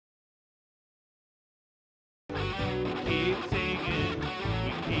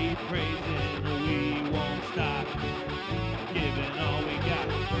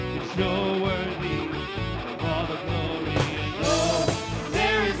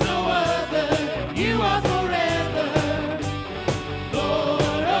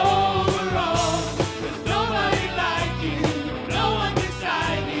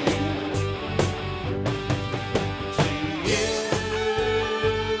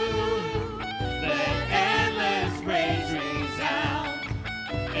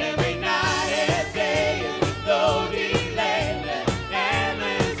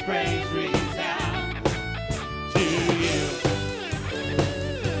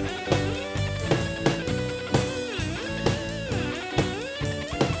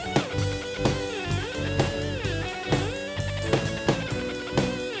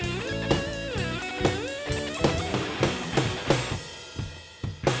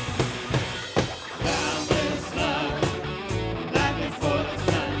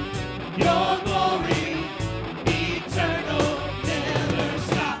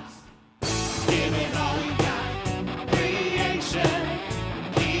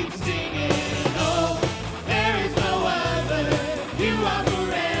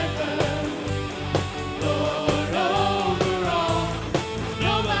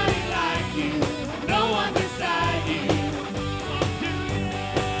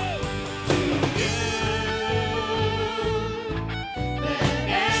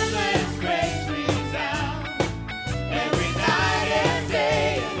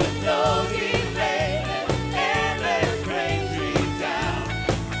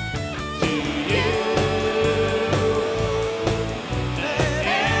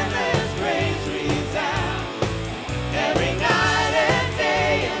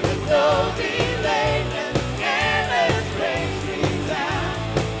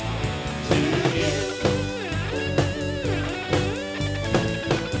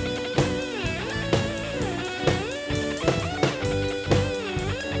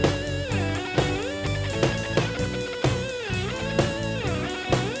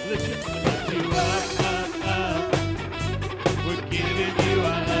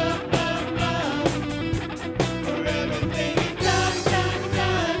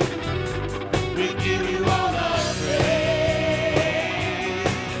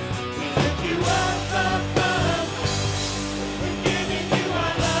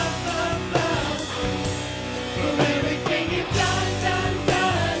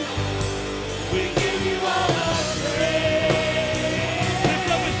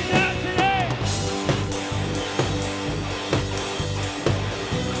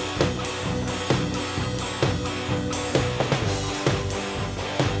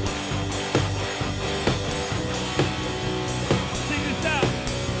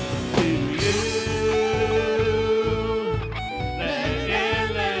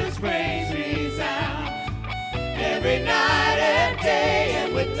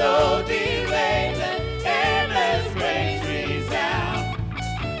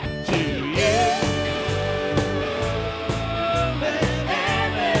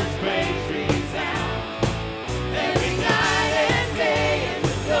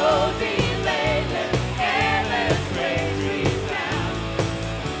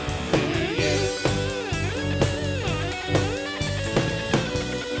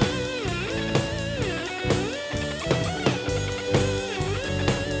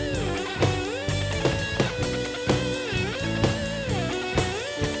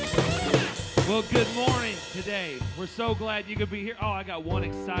Well, good morning today. We're so glad you could be here. Oh, I got one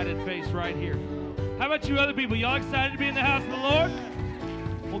excited face right here. How about you other people? Y'all excited to be in the house of the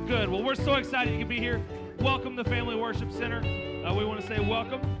Lord? Well, good. Well, we're so excited you can be here. Welcome to Family Worship Center. We want to say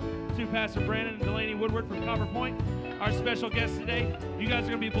welcome to Pastor Brandon and Delaney Woodward from Copper Point, our special guests today. You guys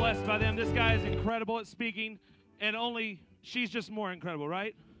are going to be blessed by them. This guy is incredible at speaking, and she's just more incredible,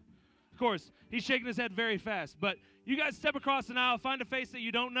 right? Of course, he's shaking his head very fast. But you guys step across the aisle, find a face that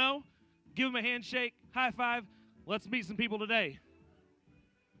you don't know, give him a handshake, high five. Let's meet some people today.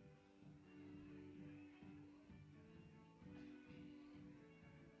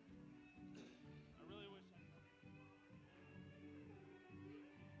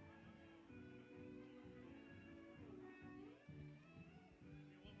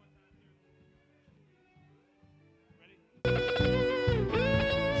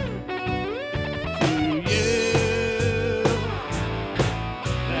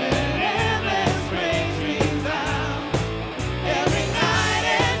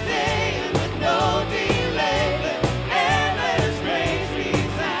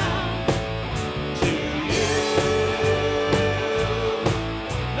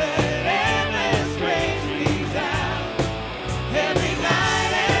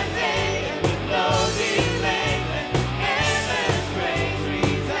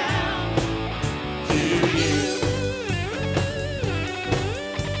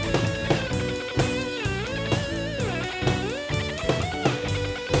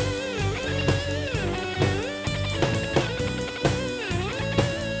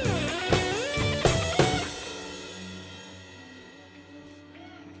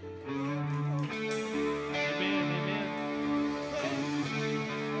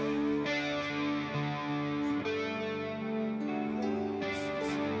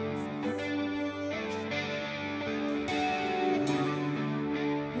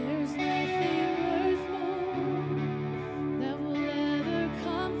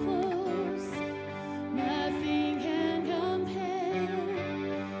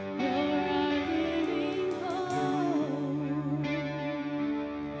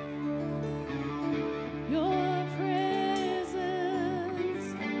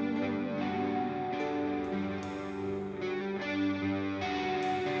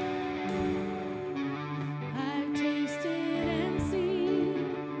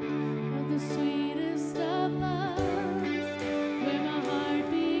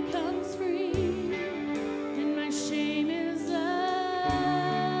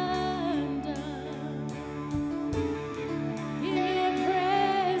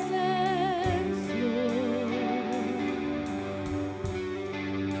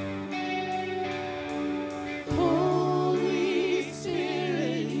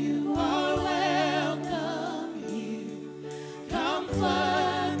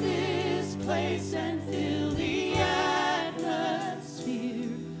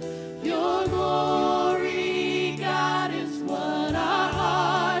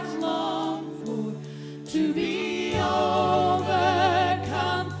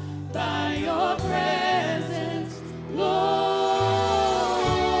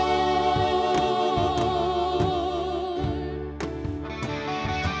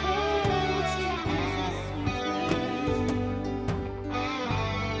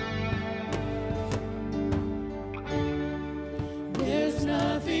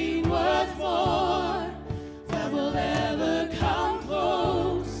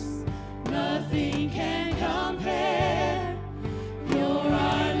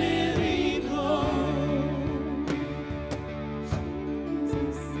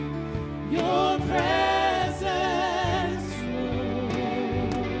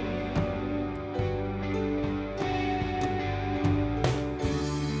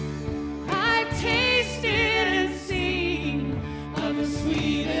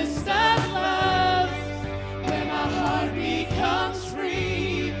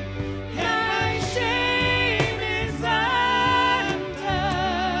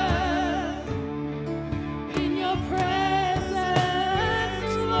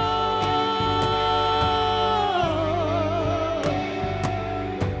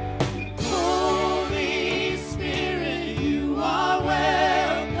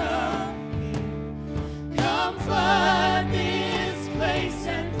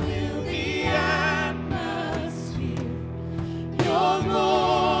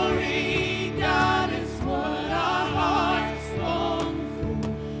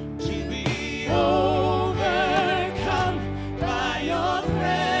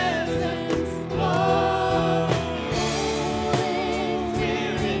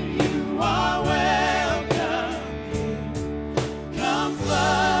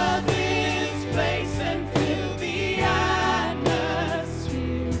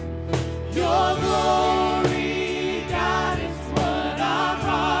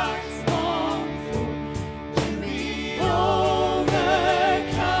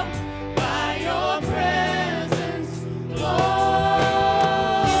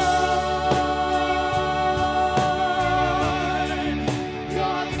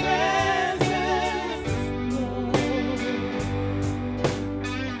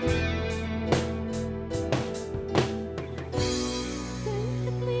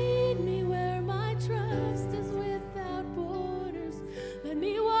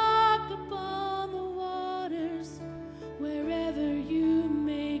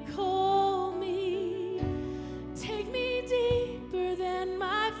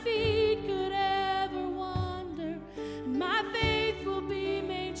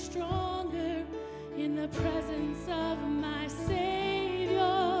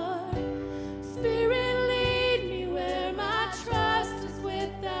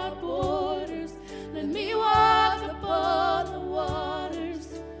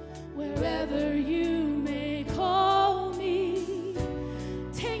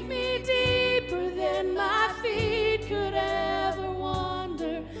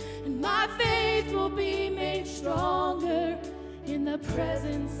 will be made stronger in the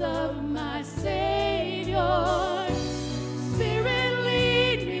presence of my Savior. Spirit,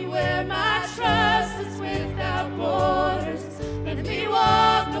 lead me where my trust is without borders. Let me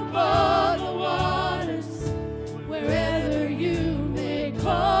walk above the waters, wherever you may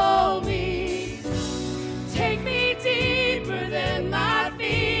call me. Take me deeper than my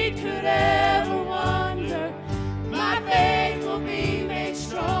feet could ever wander. My faith will be made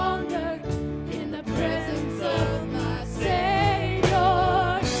stronger in the presence of my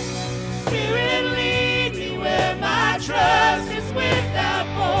Savior. Spirit, lead me where my trust is without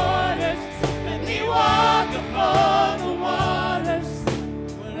borders. Let me walk upon the waters,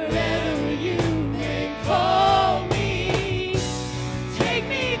 wherever you may call me. Take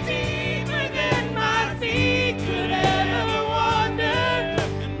me deeper than my feet could ever wander,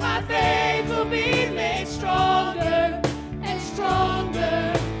 and my faith will be made stronger and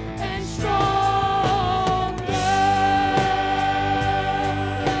stronger and stronger.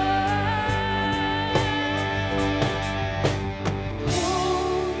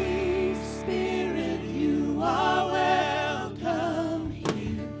 Holy Spirit, you are welcome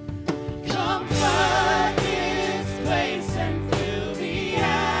here. Come flood this place and fill the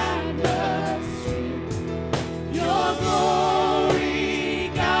atmosphere. Your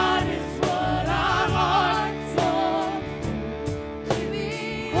glory, God, is what our hearts long for. To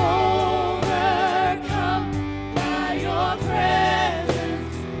be overcome by your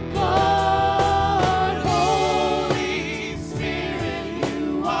presence, Lord. Holy Spirit,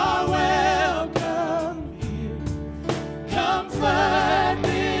 you are welcome here. Come flood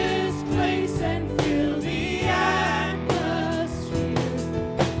this place and fill the atmosphere.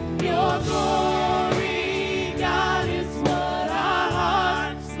 Your glory, God, is what our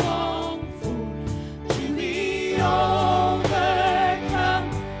hearts long for. To be overcome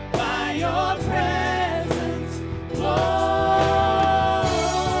by your presence, Lord.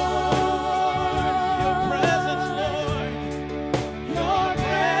 Your presence, Lord. Your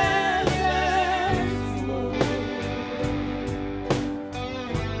presence, Lord.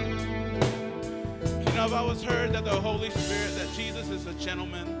 You know, I've always heard that the Holy Spirit, that Jesus is a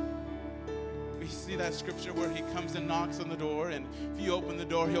gentleman. We see that scripture where he comes and knocks on the door, and if you open the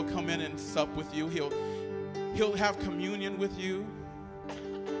door, he'll come in and sup with you. He'll have communion with you.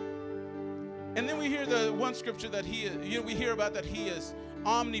 And then we hear the one scripture that we hear about that he is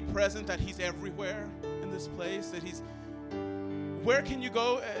omnipresent, that he's everywhere in this place, that he's, where can you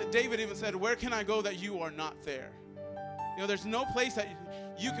go? David even said, where can I go that you are not there? You know, there's no place that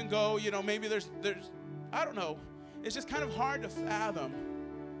you can go, you know, maybe there's, I don't know. It's just kind of hard to fathom.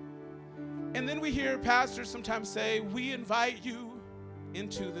 And then we hear pastors sometimes say, we invite you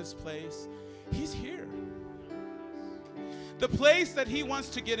into this place. He's here. The place that he wants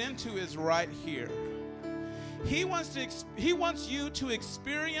to get into is right here. He wants you to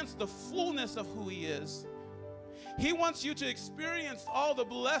experience the fullness of who he is. He wants you to experience all the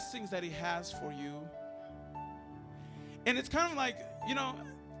blessings that he has for you. And it's kind of like, you know,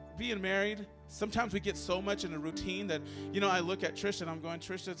 being married, sometimes we get so much in a routine that, you know, I look at Trisha and I'm going,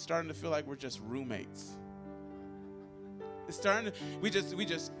 Trisha, it's starting to feel like we're just roommates. It's starting to, we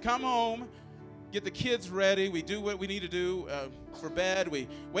just come home, get the kids ready, we do what we need to do for bed, we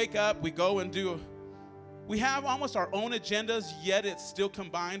wake up, we go and do, we have almost our own agendas, yet it's still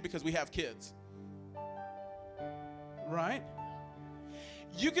combined because we have kids. Right?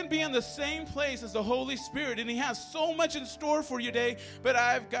 You can be in the same place as the Holy Spirit, and he has so much in store for you today, but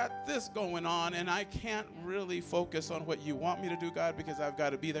I've got this going on, and I can't really focus on what you want me to do, God, because I've got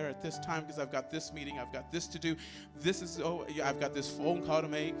to be there at this time, because I've got this meeting, I've got this to do, I've got this phone call to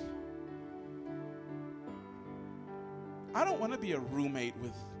make. I don't want to be a roommate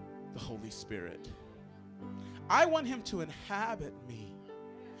with the Holy Spirit. I want him to inhabit me.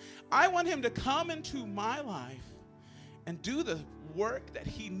 I want him to come into my life and do the work that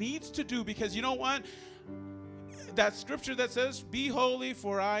he needs to do, because you know what? That scripture that says, be holy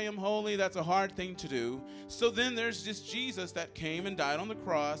for I am holy, that's a hard thing to do. So then there's just Jesus that came and died on the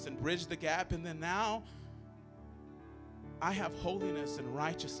cross and bridged the gap, and then now I have holiness and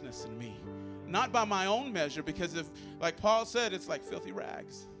righteousness in me. Not by my own measure, because if, like Paul said, it's like filthy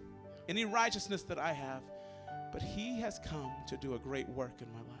rags. Any righteousness that I have, but he has come to do a great work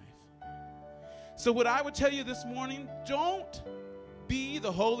in my life. So what I would tell you this morning, don't be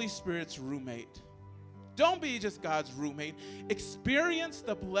the Holy Spirit's roommate. Don't be just God's roommate. Experience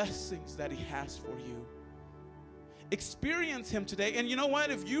the blessings that he has for you. Experience him today. And you know what?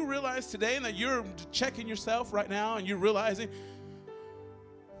 If you realize today and that you're checking yourself right now and you're realizing,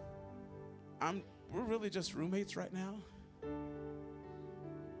 we're really just roommates right now.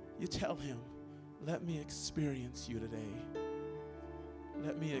 You tell him, Let me experience you today.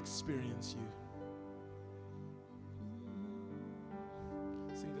 Let me experience you.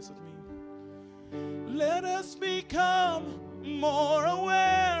 Sing this with me. Let us become more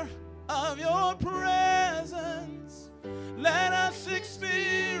aware of your presence. Let us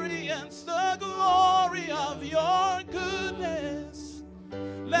experience the glory of your goodness.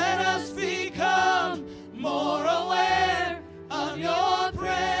 Let us become more aware of your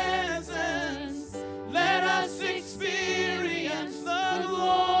presence. Let us experience the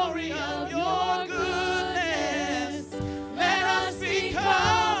glory of your goodness. Let us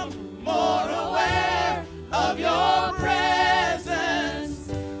become more aware of your presence.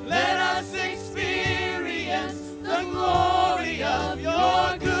 Let us experience the glory of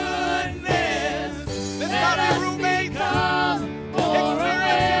your goodness. Let's not be roommates. Experience it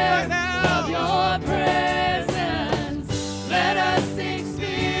right now. Your presence. Let us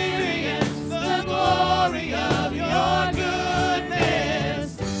experience the glory of your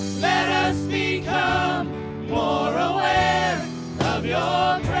goodness. Let us become more aware of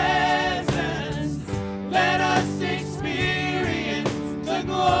your presence. Let us experience the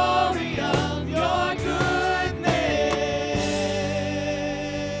glory of your goodness.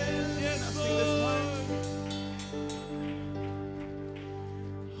 Yeah, now sing this part.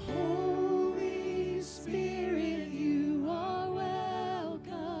 Holy Spirit, you are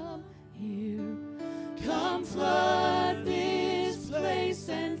welcome here. Come flood this place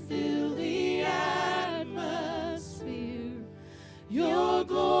and fill the atmosphere. Your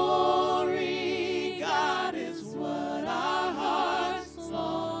glory, God, is what our hearts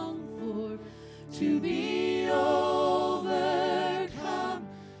long for, to be overcome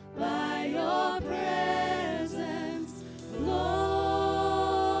by your presence, Lord.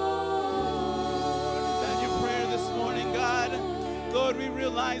 Is that your prayer this morning, God? Lord, we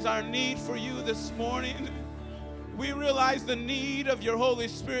realize our need for you this morning. We realize the need of your Holy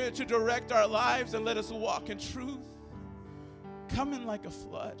Spirit to direct our lives and let us walk in truth. Come in like a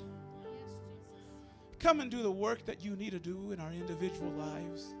flood. Come and do the work that you need to do in our individual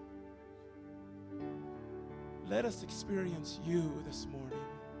lives. Let us experience you this morning.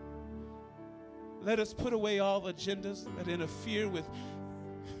 Let us put away all agendas that interfere with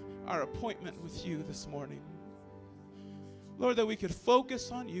our appointment with you this morning. Lord, that we could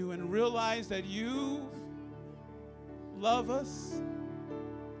focus on you and realize that you love us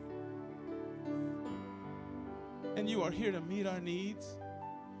and you are here to meet our needs.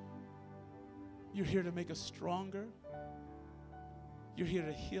 You're here to make us stronger. You're here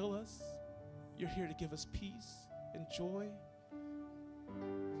to heal us. You're here to give us peace and joy.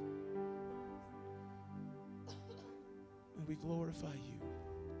 And we glorify you.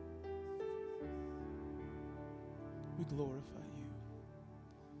 We glorify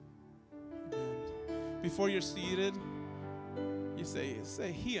you. Amen. Before you're seated, you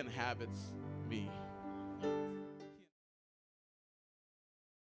say, He inhabits me.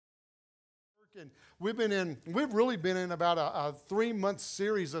 And we've really been in about a 3-month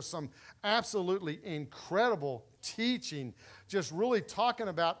series of some absolutely incredible teaching, just really talking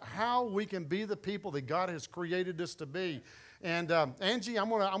about how we can be the people that God has created us to be. And Angie, I'm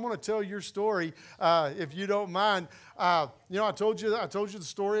gonna tell your story if you don't mind. I told you the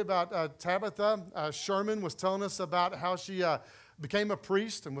story about Tabitha. Sherman was telling us about how she became a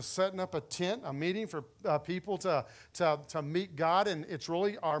priest and was setting up a tent, a meeting for people to meet God. And it's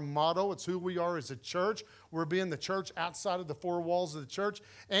really our motto. It's who we are as a church. We're being the church outside of the four walls of the church.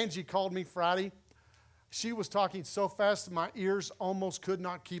 Angie called me Friday. She was talking so fast my ears almost could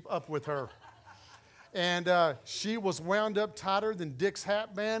not keep up with her. And she was wound up tighter than Dick's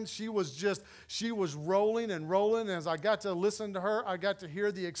hat band. She was rolling and rolling. And as I got to listen to her, I got to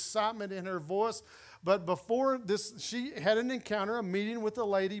hear the excitement in her voice. But before this, she had an encounter, a meeting with a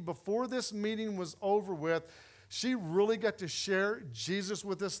lady. Before this meeting was over with, she really got to share Jesus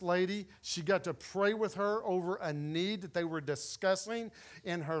with this lady. She got to pray with her over a need that they were discussing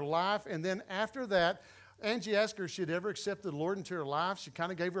in her life. And then after that, Angie asked her if she'd ever accepted the Lord into her life. She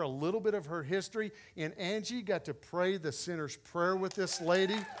kind of gave her a little bit of her history. And Angie got to pray the sinner's prayer with this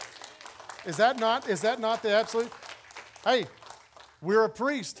lady. Is that not the absolute? Hey, we're a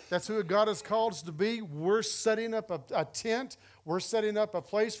priest. That's who God has called us to be. We're setting up a tent. We're setting up a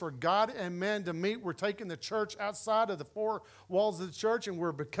place for God and man to meet. We're taking the church outside of the four walls of the church, and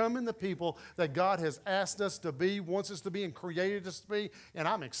we're becoming the people that God has asked us to be, wants us to be, and created us to be. And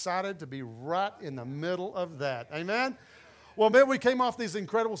I'm excited to be right in the middle of that. Amen? Well, man, we came off these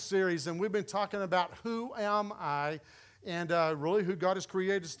incredible series, and we've been talking about who am I. and really who God has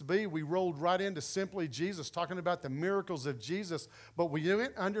created us to be. We rolled right into simply Jesus, talking about the miracles of Jesus, but we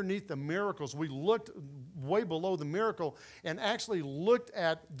went underneath the miracles. We looked way below the miracle and actually looked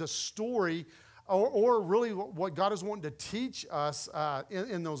at the story or really what God is wanting to teach us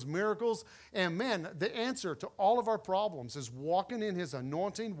in those miracles. And man, the answer to all of our problems is walking in His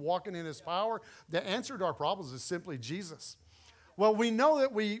anointing, walking in His power. The answer to our problems is simply Jesus. Well, we know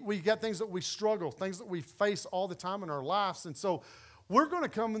that we get things that we struggle, things that we face all the time in our lives. And so we're going to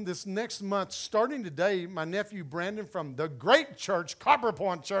come in this next month, starting today, my nephew Brandon from the great church, Copper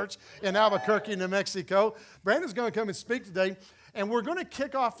Point Church in Albuquerque, New Mexico. Brandon's going to come and speak today. And we're going to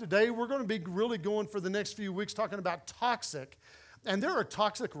kick off today. We're going to be really going for the next few weeks talking about toxic. And there are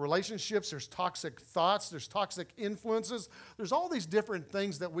toxic relationships, there's toxic thoughts, there's toxic influences. There's all these different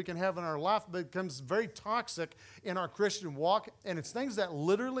things that we can have in our life that becomes very toxic in our Christian walk. And it's things that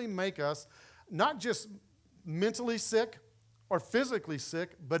literally make us not just mentally sick or physically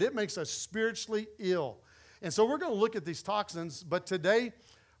sick, but it makes us spiritually ill. And so we're going to look at these toxins. But today,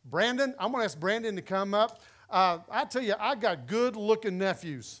 Brandon, I'm going to ask Brandon to come up. I tell you, I got good-looking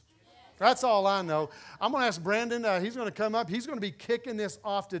nephews. That's all I know. I'm going to ask Brandon. He's going to come up. He's going to be kicking this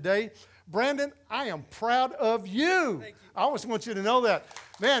off today. Brandon, I am proud of you. Thank you. I always want you to know that.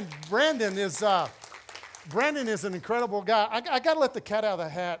 Man, Brandon is an incredible guy. I got to let the cat out of the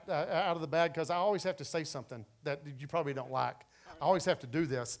hat, out of the bag, because I always have to say something that you probably don't like. I always have to do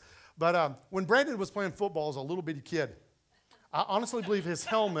this. But when Brandon was playing football as a little bitty kid, I honestly believe his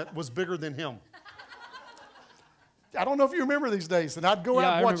helmet was bigger than him. I don't know if you remember these days. And I'd go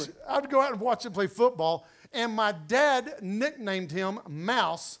out and watch him play football. And my dad nicknamed him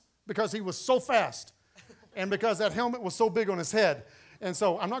Mouse because he was so fast, and because that helmet was so big on his head. And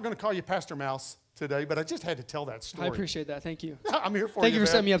so I'm not going to call you Pastor Mouse today, but I just had to tell that story. I appreciate that. Thank you. I'm here for you. Thank you for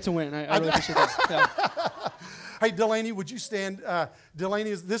man. setting me up to win. I really appreciate that. Yeah. Hey, Delaney, would you stand?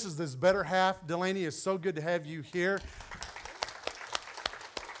 Delaney, this is this better half. Delaney, it's so good to have you here.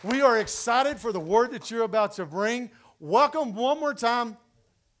 We are excited for the word that you're about to bring. Welcome one more time,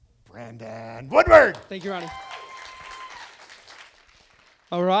 Brandon Woodward. Thank you, Ronnie.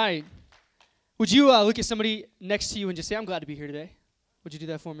 All right. Would you look at somebody next to you and just say, I'm glad to be here today? Would you do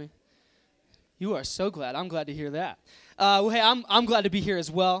that for me? You are so glad. I'm glad to hear that. Well, hey, I'm glad to be here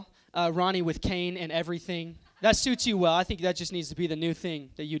as well. Ronnie with Cain and everything. That suits you well. I think that just needs to be the new thing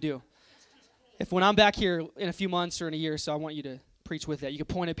that you do. If when I'm back here in a few months or in a year or so, I want you to preach with that. You could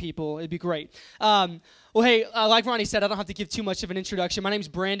point at people. It'd be great. Well, hey, like Ronnie said, I don't have to give too much of an introduction. My name's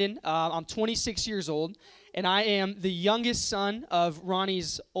Brandon. I'm 26 years old, and I am the youngest son of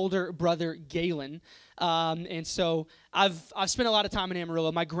Ronnie's older brother, Galen. And so I've spent a lot of time in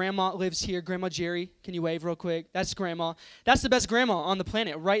Amarillo. My grandma lives here. Grandma Jerry, can you wave real quick? That's Grandma. That's the best grandma on the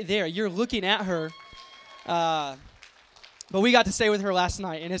planet right there. You're looking at her. But we got to stay with her last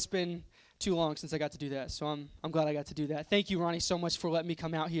night, and it's been too long since I got to do that, so I'm glad I got to do that. Thank you, Ronnie, so much for letting me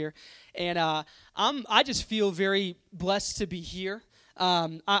come out here, and I just feel very blessed to be here.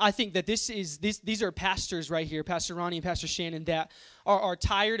 I think that these are pastors right here, Pastor Ronnie and Pastor Shannon, that are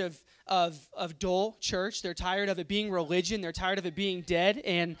tired of dull church. They're tired of it being religion. They're tired of it being dead,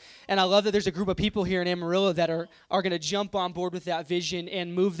 and I love that there's a group of people here in Amarillo that are going to jump on board with that vision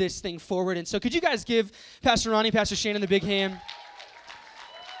and move this thing forward. And so could you guys give Pastor Ronnie, Pastor Shannon the big hand?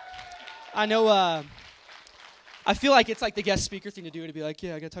 I know I feel like it's like the guest speaker thing to do, to be like,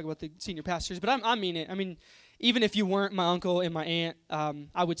 yeah, I got to talk about the senior pastors. But I mean it. I mean, even if you weren't my uncle and my aunt,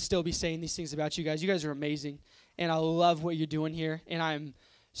 I would still be saying these things about you guys. You guys are amazing, and I love what you're doing here, and I'm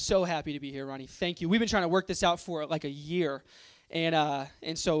so happy to be here, Ronnie. Thank you. We've been trying to work this out for like a year, and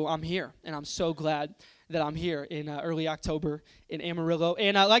so I'm here, and I'm so glad that I'm here in early October in Amarillo.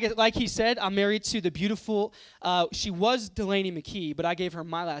 And like he said, I'm married to the beautiful, she was Delaney McKee, but I gave her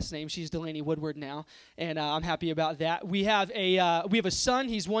my last name. She's Delaney Woodward now, and I'm happy about that. We have a son.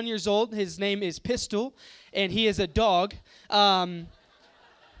 He's 1 year old. His name is Pistol, and he is a dog. But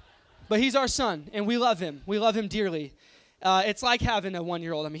he's our son, and we love him. We love him dearly. It's like having a 1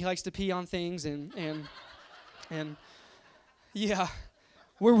 year old. I mean, he likes to pee on things, and yeah,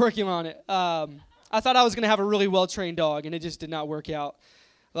 we're working on it. I thought I was going to have a really well-trained dog, and it just did not work out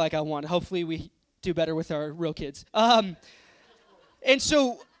like I wanted. Hopefully we do better with our real kids. And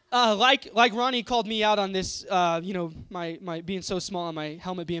so, like Ronnie called me out on this, my being so small and my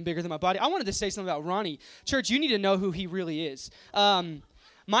helmet being bigger than my body, I wanted to say something about Ronnie. Church, you need to know who he really is.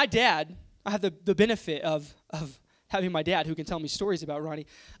 My dad, I have the benefit of having my dad who can tell me stories about Ronnie.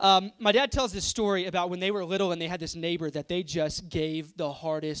 My dad tells this story about when they were little and they had this neighbor that they just gave the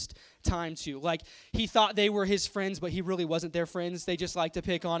hardest time to. Like, he thought they were his friends, but he really wasn't their friends. They just liked to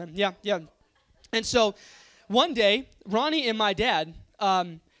pick on him. Yeah. And so one day, Ronnie and my dad,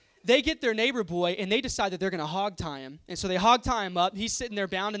 they get their neighbor boy, and they decide that they're going to hog tie him. And so they hog tie him up. He's sitting there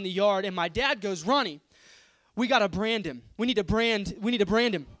bound in the yard, and my dad goes, Ronnie, we got to brand him. We need to brand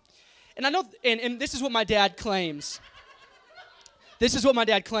him. And I know, and this is what my dad claims. This is what my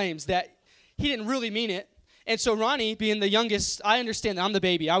dad claims, that he didn't really mean it. And so Ronnie, being the youngest, I understand that I'm the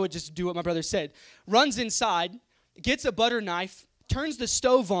baby. I would just do what my brother said. Runs inside, gets a butter knife, turns the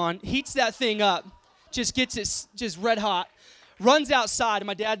stove on, heats that thing up, just gets it just red hot, runs outside, and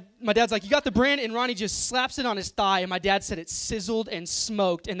my dad's like, you got the brand? And Ronnie just slaps it on his thigh, and my dad said it sizzled and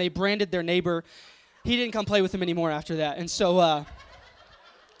smoked, and they branded their neighbor. He didn't come play with him anymore after that. And so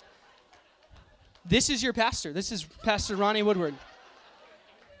this is your pastor. This is Pastor Ronnie Woodward.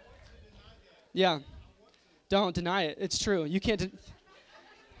 Yeah. Don't deny it. It's true. You can't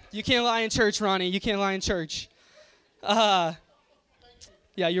lie in church, Ronnie. You can't lie in church. Yeah,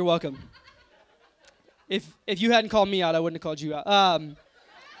 you're welcome. If you hadn't called me out, I wouldn't have called you out.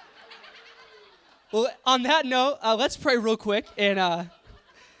 Well, on that note, let's pray real quick, and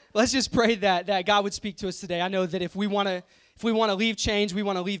let's just pray that God would speak to us today. I know that if we want to leave change, we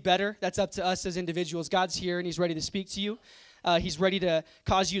want to leave better. That's up to us as individuals. God's here, and He's ready to speak to you. He's ready to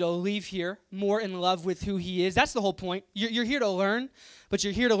cause you to leave here more in love with who He is. That's the whole point. You're here to learn, but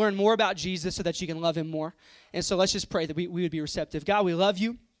you're here to learn more about Jesus so that you can love Him more. And so let's just pray that we would be receptive. God, we love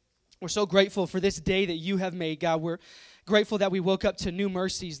you. We're so grateful for this day that you have made, God. We're grateful that we woke up to new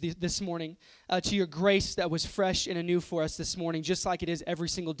mercies this morning, to your grace that was fresh and anew for us this morning, just like it is every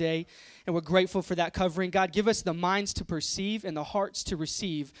single day. And we're grateful for that covering. God, give us the minds to perceive and the hearts to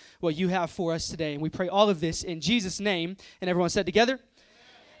receive what you have for us today. And we pray all of this in Jesus' name. And everyone said together,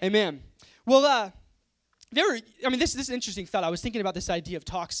 Amen. Well, this is an interesting thought. I was thinking about this idea of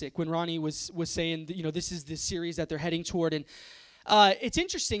toxic when Ronnie was saying, that, this is the series that they're heading toward. And it's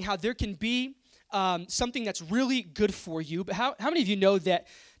interesting how there can be something that's really good for you, but how many of you know that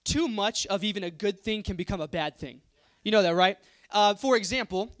too much of even a good thing can become a bad thing? You know that, right? For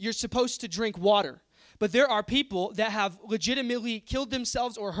example, you're supposed to drink water, but there are people that have legitimately killed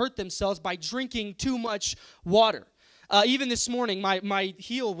themselves or hurt themselves by drinking too much water. Even this morning, my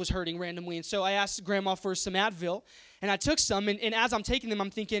heel was hurting randomly, and so I asked Grandma for some Advil, and I took some, and as I'm taking them, I'm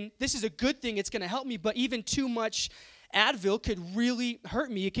thinking, this is a good thing, it's going to help me, but even too much Advil could really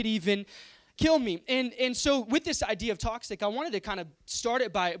hurt me. It could even kill me. And so with this idea of toxic, I wanted to kind of start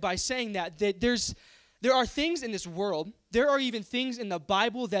it by saying that there are things in this world, there are even things in the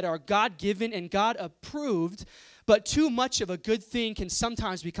Bible that are God-given and God-approved, but too much of a good thing can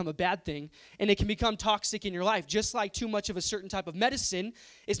sometimes become a bad thing, and it can become toxic in your life. Just like too much of a certain type of medicine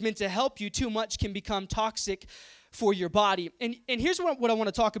is meant to help you, too much can become toxic for your body. And here's what I want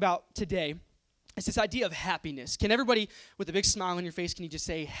to talk about today. It's this idea of happiness. Can everybody, with a big smile on your face, can you just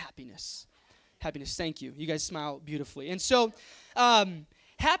say happiness? Happiness, thank you. You guys smile beautifully. And so,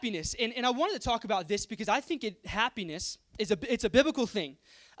 happiness, and I wanted to talk about this because I think happiness it's a biblical thing.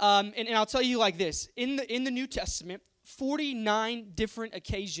 And I'll tell you like this. In the New Testament, 49 different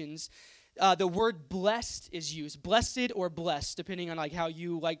occasions, the word blessed is used. Blessed or blessed, depending on like how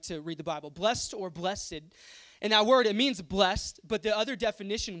you like to read the Bible. Blessed or blessed. And that word, it means blessed, but the other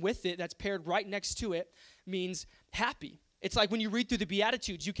definition with it that's paired right next to it means happy. It's like when you read through the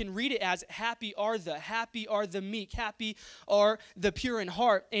Beatitudes, you can read it as happy are the meek, happy are the pure in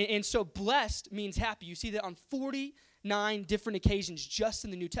heart. And so blessed means happy. You see that on 49 different occasions just in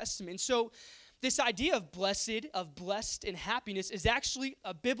the New Testament. And so this idea of blessed, and happiness is actually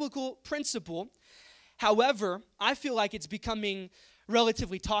a biblical principle. However, I feel like it's becoming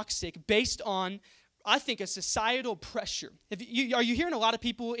relatively toxic based on, I think, a societal pressure. Are you hearing a lot of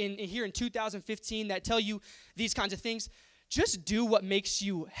people here in 2015 that tell you these kinds of things? Just do what makes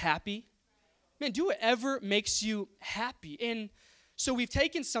you happy. Man, do whatever makes you happy. And so we've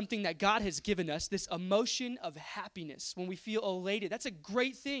taken something that God has given us, this emotion of happiness, when we feel elated. That's a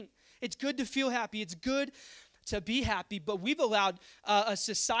great thing. It's good to feel happy. It's good to be happy, but we've allowed a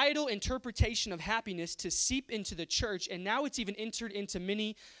societal interpretation of happiness to seep into the church, and now it's even entered into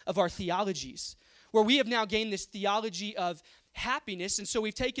many of our theologies, where we have now gained this theology of happiness. And so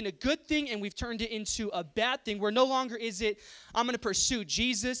we've taken a good thing and we've turned it into a bad thing, where no longer is it, I'm going to pursue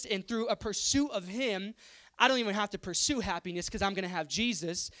Jesus, and through a pursuit of Him, I don't even have to pursue happiness because I'm going to have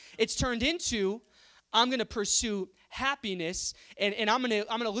Jesus. It's turned into, I'm going to pursue happiness, and I'm going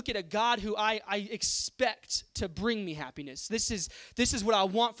to look at a God who I expect to bring me happiness. This is what I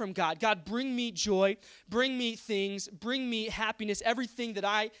want from God. God, bring me joy, bring me things, bring me happiness, everything that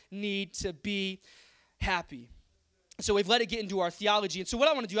I need to be happy. So we've let it get into our theology. And so what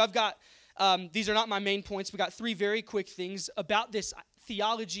I want to do, I've got, these are not my main points. We got 3 very quick things about this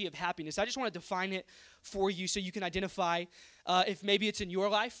theology of happiness. I just want to define it for you so you can identify if maybe it's in your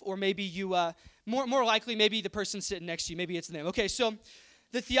life or maybe you, more likely, maybe the person sitting next to you, maybe it's them. Okay, so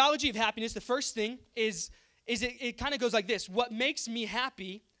the theology of happiness, the first thing is it kind of goes like this. What makes me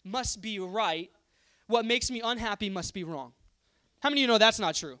happy must be right. What makes me unhappy must be wrong. How many of you know that's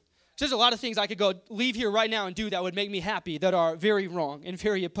not true? There's a lot of things I could go leave here right now and do that would make me happy that are very wrong and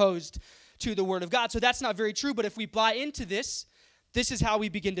very opposed to the Word of God. So that's not very true, but if we buy into this, this is how we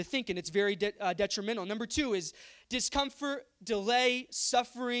begin to think, and it's very detrimental. Number 2 is discomfort, delay,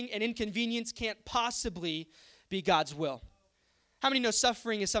 suffering, and inconvenience can't possibly be God's will. How many know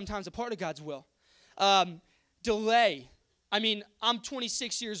suffering is sometimes a part of God's will? Delay. I mean, I'm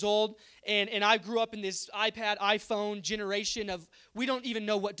 26 years old, and I grew up in this iPad, iPhone generation of we don't even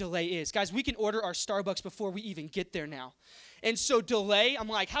know what delay is. Guys, we can order our Starbucks before we even get there now. And so delay, I'm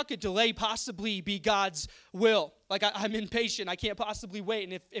like, how could delay possibly be God's will? Like, I'm impatient. I can't possibly wait.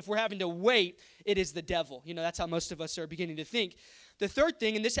 And if we're having to wait, it is the devil. You know, that's how most of us are beginning to think. The third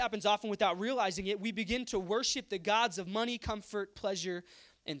thing, and this happens often without realizing it, we begin to worship the gods of money, comfort, pleasure,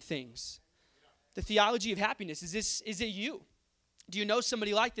 and things. The theology of happiness, is it you? Do you know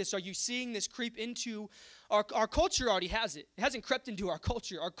somebody like this? Are you seeing this creep into our culture? Already has it. It hasn't crept into our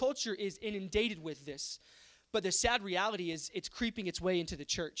culture. Our culture is inundated with this. But the sad reality is it's creeping its way into the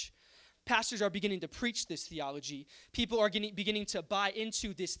church. Pastors are beginning to preach this theology. People are beginning to buy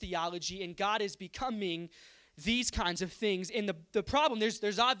into this theology, and God is becoming these kinds of things. And the problem,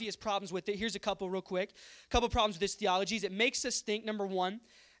 there's obvious problems with it. Here's a couple real quick. A couple problems with this theology is it makes us think, number one,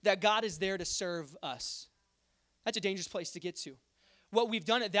 that God is there to serve us. That's a dangerous place to get to. What we've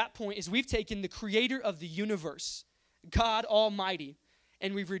done at that point is we've taken the creator of the universe, God Almighty,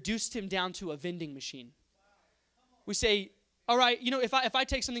 and we've reduced him down to a vending machine. We say, all right, you know, if I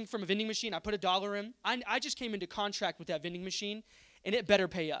take something from a vending machine, I put $1 in, I just came into contract with that vending machine, and it better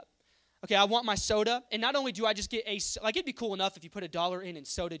pay up. Okay, I want my soda, and not only do I just get it'd be cool enough if you put $1 in and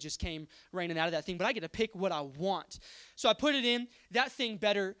soda just came raining out of that thing, but I get to pick what I want. So I put it in, that thing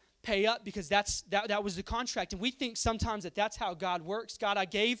better pay up because that was the contract. And we think sometimes that's how God works. God, I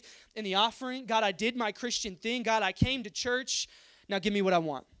gave in the offering. God, I did my Christian thing. God, I came to church. Now give me what I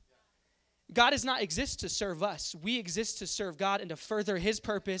want. God does not exist to serve us. We exist to serve God and to further his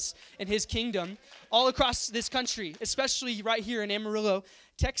purpose and his kingdom all across this country, especially right here in Amarillo,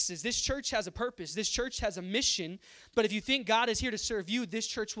 Texas. This church has a purpose. This church has a mission. But if you think God is here to serve you, this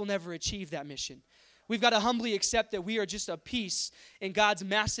church will never achieve that mission. We've got to humbly accept that we are just a piece in God's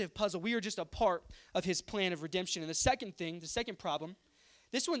massive puzzle. We are just a part of his plan of redemption. And the second thing, the second problem,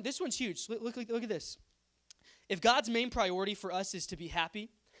 this one's huge. Look at this. If God's main priority for us is to be happy,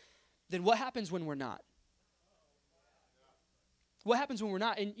 then what happens when we're not? What happens when we're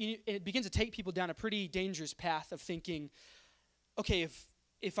not? And it begins to take people down a pretty dangerous path of thinking, okay,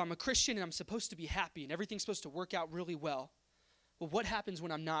 if I'm a Christian and I'm supposed to be happy and everything's supposed to work out really well, what happens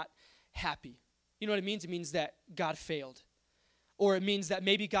when I'm not happy? You know what it means? It means that God failed. Or it means that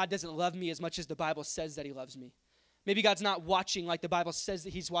maybe God doesn't love me as much as the Bible says that he loves me. Maybe God's not watching like the Bible says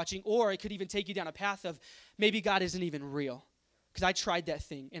that he's watching. Or it could even take you down a path of maybe God isn't even real. Because I tried that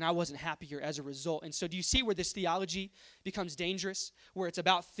thing, and I wasn't happier as a result. And so do you see where this theology becomes dangerous? Where it's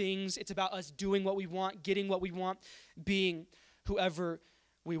about things, it's about us doing what we want, getting what we want, being whoever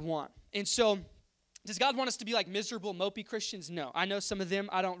we want. And so does God want us to be like miserable, mopey Christians? No. I know some of them.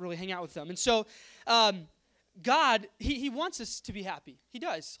 I don't really hang out with them. And so God, he wants us to be happy. He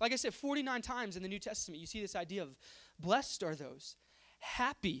does. Like I said, 49 times in the New Testament, you see this idea of blessed are those,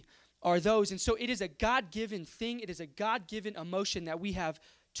 happy are those. And so it is a God-given thing. It is a God-given emotion that we have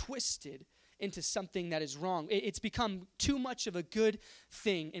twisted into something that is wrong. It's become too much of a good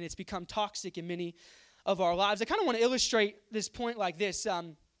thing, and it's become toxic in many of our lives. I kind of want to illustrate this point like this.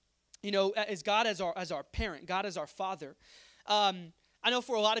 As God as our parent, God as our father. I know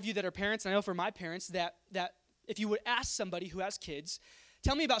for a lot of you that are parents, and I know for my parents, that if you would ask somebody who has kids,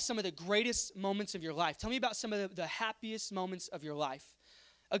 tell me about some of the greatest moments of your life. Tell me about some of the happiest moments of your life.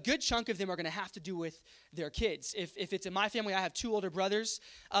 A good chunk of them are going to have to do with their kids. If it's in my family, I have 2 older brothers.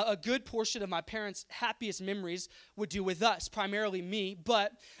 A good portion of my parents' happiest memories would do with us, primarily me.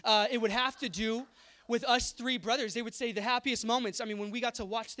 But it would have to do with us 3 brothers. They would say the happiest moments, when we got to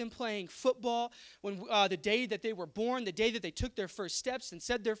watch them playing football, when the day that they were born, the day that they took their first steps and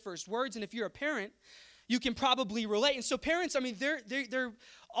said their first words. And if you're a parent, you can probably relate. And so parents, they're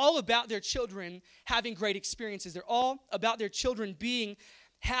all about their children having great experiences. They're all about their children being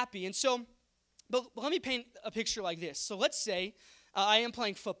happy. And so, but let me paint a picture like this. So let's say I am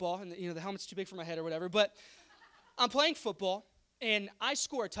playing football, and the helmet's too big for my head or whatever, but I'm playing football, and I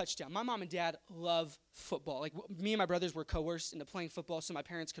score a touchdown. My mom and dad love football. Like, me and my brothers were coerced into playing football so my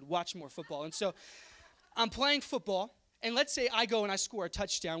parents could watch more football. And so I'm playing football, and let's say I go and I score a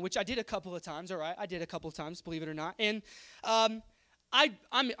touchdown, which I did a couple of times, all right? I did a couple of times, believe it or not. And I'm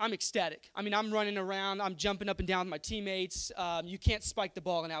ecstatic. I mean, I'm running around. I'm jumping up and down with my teammates. You can't spike the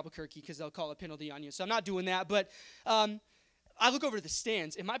ball in Albuquerque because they'll call a penalty on you. So I'm not doing that. But I look over to the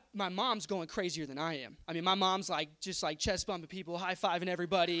stands, and my mom's going crazier than I am. I mean, my mom's just chest bumping people, high-fiving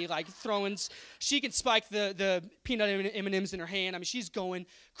everybody, like throwing. She can spike the peanut M&Ms in her hand. I mean, she's going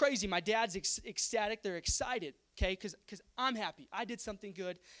crazy. My dad's ecstatic. They're excited, okay, because I'm happy. I did something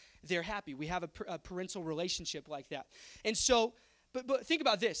good. They're happy. We have a parental relationship like that. And so, but think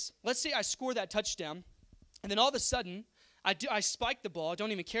about this. Let's say I score that touchdown, and then all of a sudden, I spike the ball. I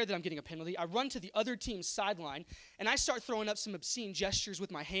don't even care that I'm getting a penalty. I run to the other team's sideline, and I start throwing up some obscene gestures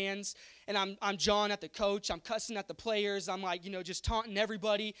with my hands, and I'm jawing at the coach. I'm cussing at the players. I'm just taunting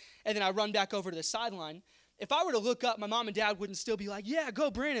everybody, and then I run back over to the sideline. If I were to look up, my mom and dad wouldn't still be like, yeah,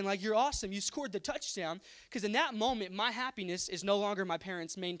 go Brandon, you're awesome. You scored the touchdown. Because in that moment, my happiness is no longer my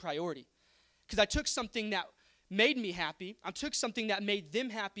parents' main priority. Because I took something that made me happy. I took something that made them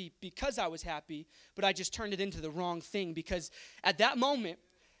happy because I was happy, but I just turned it into the wrong thing because at that moment,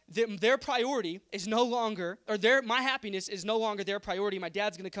 their priority is no longer, or my happiness is no longer their priority. My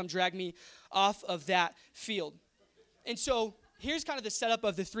dad's going to come drag me off of that field. And so here's kind of the setup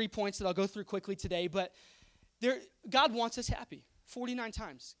of the 3 points that I'll go through quickly today, but God wants us happy. 49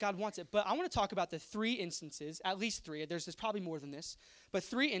 times. God wants it. But I want to talk about the 3 instances, at least 3. There's probably more than this, but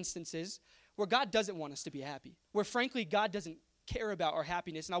 3 instances where God doesn't want us to be happy, where frankly God doesn't care about our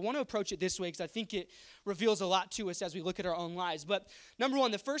happiness. And I want to approach it this way because I think it reveals a lot to us as we look at our own lives. But number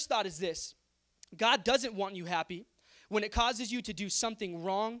 1, the first thought is this: God doesn't want you happy when it causes you to do something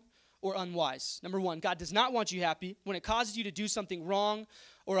wrong or unwise. Number 1, God does not want you happy when it causes you to do something wrong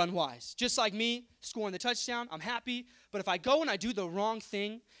or unwise. Just like me scoring the touchdown, I'm happy. But if I go and I do the wrong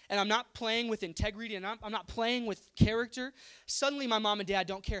thing and I'm not playing with integrity and I'm not playing with character, suddenly my mom and dad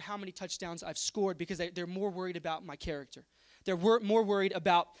don't care how many touchdowns I've scored because they're more worried about my character. They're more worried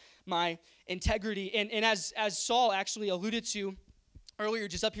about my integrity. And as Saul actually alluded to earlier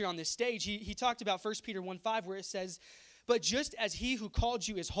just up here on this stage, he talked about 1 Peter 1:5 where it says, "But just as he who called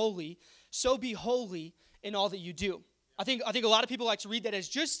you is holy, so be holy in all that you do." I think a lot of people like to read that as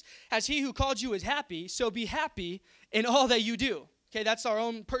just as he who called you is happy, so be happy in all that you do. Okay, that's our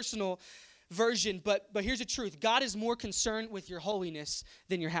own personal version, but here's the truth. God is more concerned with your holiness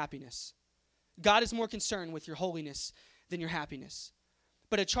than your happiness. God is more concerned with your holiness than your happiness.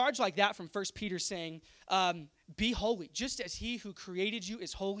 But a charge like that from 1 Peter saying, be holy. Just as he who created you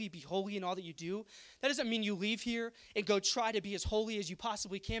is holy, be holy in all that you do. That doesn't mean you leave here and go try to be as holy as you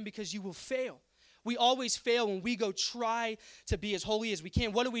possibly can because you will fail. We always fail when we go try to be as holy as we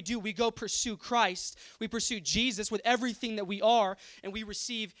can. What do? We go pursue Christ. We pursue Jesus with everything that we are, and we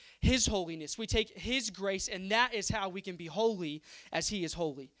receive his holiness. We take his grace, and that is how we can be holy as he is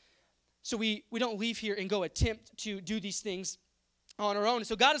holy. So we don't leave here and go attempt to do these things on our own.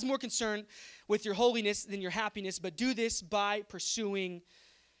 So God is more concerned with your holiness than your happiness, but do this by pursuing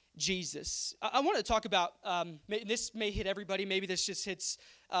Jesus. I want to talk about, this may hit everybody, maybe this just hits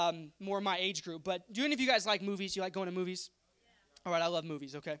more my age group, but do any of you guys like movies? You like going to movies? Yeah. All right, I love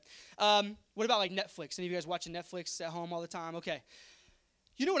movies, okay. What about like Netflix? Any of you guys watching Netflix at home all the time? Okay.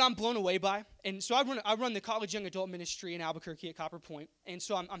 You know what I'm blown away by? And so I run the college young adult ministry in Albuquerque at Copper Point, and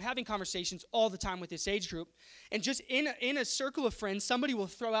so I'm having conversations all the time with this age group, and just in a circle of friends, somebody will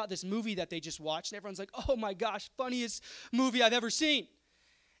throw out this movie that they just watched, and everyone's like, oh my gosh, funniest movie I've ever seen.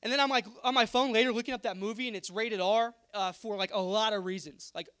 And then I'm like on my phone later looking up that movie, and it's rated R for like a lot of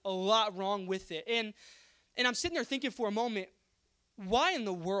reasons, like a lot wrong with it. And I'm sitting there thinking for a moment, why in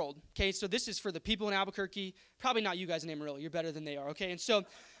the world? Okay, so this is for the people in Albuquerque, probably not you guys in Amarillo. You're better than they are, okay? And so,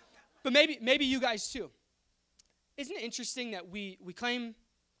 but maybe you guys too. Isn't it interesting that we claim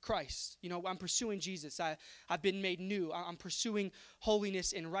Christ? You know, I'm pursuing Jesus. I've been made new. I'm pursuing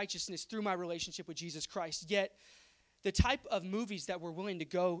holiness and righteousness through my relationship with Jesus Christ. Yet, the type of movies that we're willing to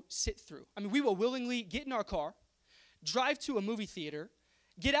go sit through. I mean, we will willingly get in our car, drive to a movie theater,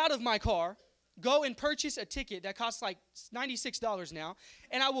 get out of my car, go and purchase a ticket that costs like $96 now,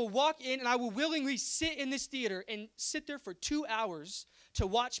 and I will walk in and I will willingly sit in this theater and sit there for 2 hours to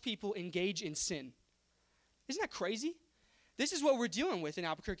watch people engage in sin. Isn't that crazy? This is what we're dealing with in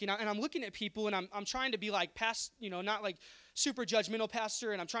Albuquerque, and I'm looking at people, and I'm trying to be like not like super judgmental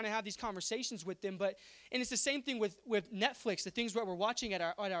pastor, and I'm trying to have these conversations with them, and it's the same thing with Netflix, the things that we're watching at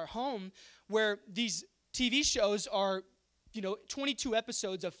our home, where these TV shows are 22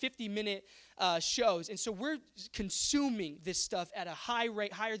 episodes of 50-minute shows. And so we're consuming this stuff at a high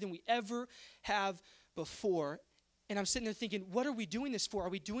rate, higher than we ever have before. And I'm sitting there thinking, what are we doing this for? Are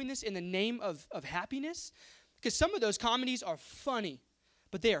we doing this in the name of happiness? Because some of those comedies are funny,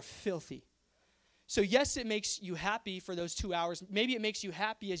 but they are filthy. So yes, it makes you happy for those 2 hours. Maybe it makes you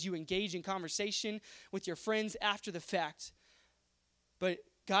happy as you engage in conversation with your friends after the fact. But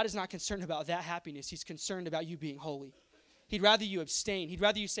God is not concerned about that happiness. He's concerned about you being holy. He'd rather you abstain. He'd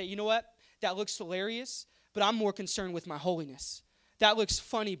rather you say, you know what? That looks hilarious, but I'm more concerned with my holiness. That looks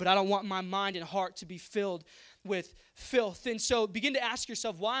funny, but I don't want my mind and heart to be filled with filth. And so begin to ask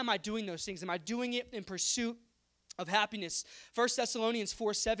yourself, why am I doing those things? Am I doing it in pursuit of happiness? 1 Thessalonians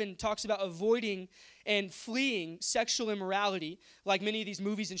 4:7 talks about avoiding and fleeing sexual immorality, like many of these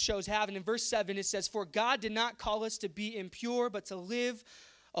movies and shows have. And in verse 7, it says, for God did not call us to be impure, but to live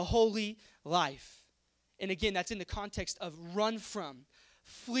a holy life. And again, that's in the context of run from,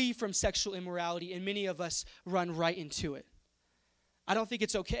 flee from sexual immorality, and many of us run right into it. I don't think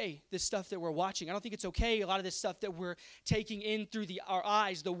it's okay, this stuff that we're watching. I don't think it's okay, a lot of this stuff that we're taking in through our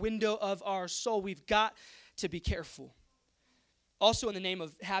eyes, the window of our soul. We've got to be careful. Also in the name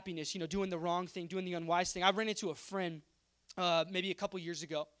of happiness, doing the wrong thing, doing the unwise thing. I ran into a friend maybe a couple years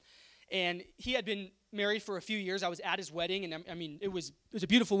ago, and he had been married for a few years. I was at his wedding, and it was a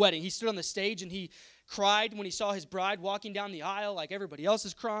beautiful wedding. He stood on the stage, and he cried when he saw his bride walking down the aisle like everybody else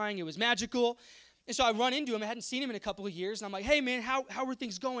is crying. It was magical. And so I run into him. I hadn't seen him in a couple of years, and I'm like, hey, man, how are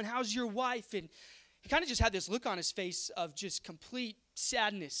things going? How's your wife? And he kind of just had this look on his face of just complete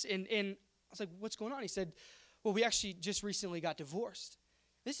sadness. And I was like, what's going on? He said, well, we actually just recently got divorced.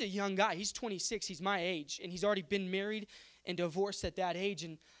 This is a young guy. He's 26. He's my age, and he's already been married and divorced at that age.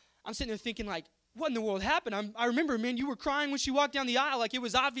 And I'm sitting there thinking, like, what in the world happened? I remember, man, you were crying when she walked down the aisle. Like, it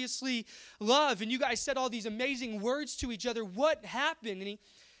was obviously love, and you guys said all these amazing words to each other. What happened? And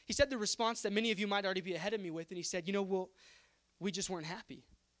he said the response that many of you might already be ahead of me with, and he said, we just weren't happy.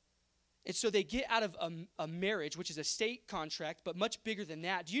 And so they get out of a marriage, which is a state contract, but much bigger than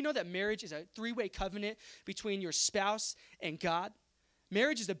that. Do you know that marriage is a three-way covenant between your spouse and God?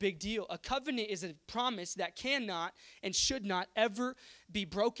 Marriage is a big deal. A covenant is a promise that cannot and should not ever be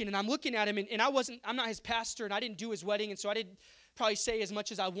broken. And I'm looking at him, and I'm not his pastor, and I didn't do his wedding, and so I didn't probably say as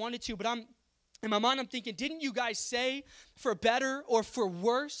much as I wanted to, but in my mind, I'm thinking, didn't you guys say for better or for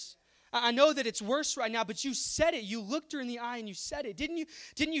worse? I know that it's worse right now, but you said it. You looked her in the eye and you said it. Didn't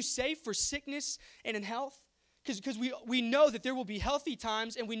you say for sickness and in health? Because we know that there will be healthy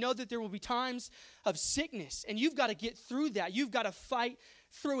times, and we know that there will be times of sickness. And you've got to get through that. You've got to fight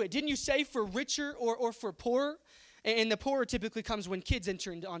through it. Didn't you say for richer or for poorer? And the poorer typically comes when kids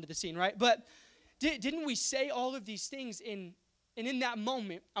enter onto the scene, right? But didn't we say all of these things and in that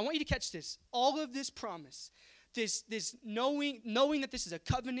moment, I want you to catch this. All of this promise, this knowing that this is a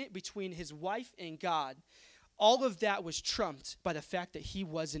covenant between his wife and God, all of that was trumped by the fact that he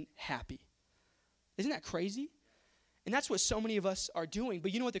wasn't happy. Isn't that crazy? And that's what so many of us are doing.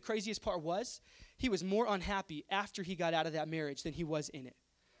 But you know what the craziest part was? He was more unhappy after he got out of that marriage than he was in it.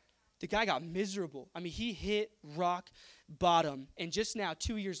 The guy got miserable. He hit rock bottom. And just now,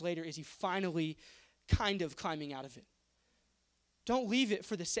 2 years later, is he finally kind of climbing out of it. Don't leave it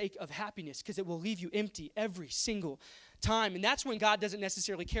for the sake of happiness, because it will leave you empty every single time. And that's when God doesn't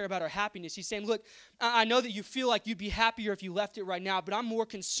necessarily care about our happiness. He's saying, look, I know that you feel like you'd be happier if you left it right now, but I'm more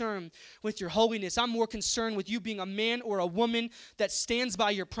concerned with your holiness. I'm more concerned with you being a man or a woman that stands by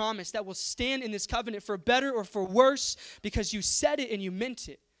your promise, that will stand in this covenant for better or for worse, because you said it and you meant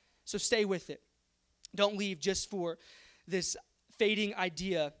it. So stay with it. Don't leave just for this fading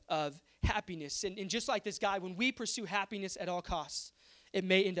idea of happiness. And just like this guy, when we pursue happiness at all costs, it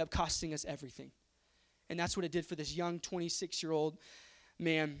may end up costing us everything. And that's what it did for this young 26-year-old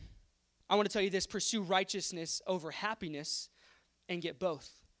man. I want to tell you this: pursue righteousness over happiness and get both.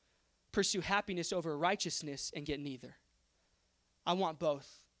 Pursue happiness over righteousness and get neither. I want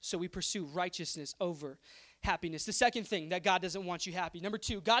both. So we pursue righteousness over happiness. The second thing that God doesn't want you happy. Number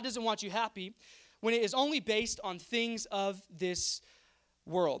 2, God doesn't want you happy when it is only based on things of this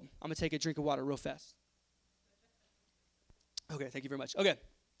world. I'm going to take a drink of water real fast. Okay, thank you very much. Okay,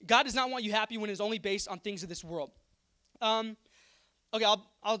 God does not want you happy when it's only based on things of this world. Okay,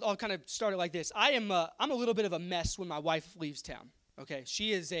 I'll kind of start it like this. I'm a little bit of a mess when my wife leaves town. Okay,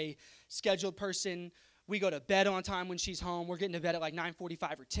 she is a scheduled person. We go to bed on time when she's home. We're getting to bed at like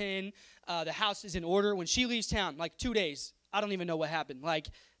 9:45 or 10. The house is in order. When she leaves town, like 2 days, I don't even know what happened. Like,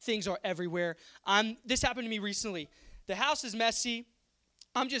 things are everywhere. This happened to me recently. The house is messy.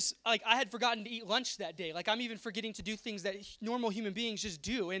 I'm just, like, I had forgotten to eat lunch that day. Like, I'm even forgetting to do things that normal human beings just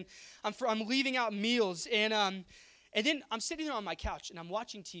do. And I'm leaving out meals. And And then I'm sitting there on my couch, and I'm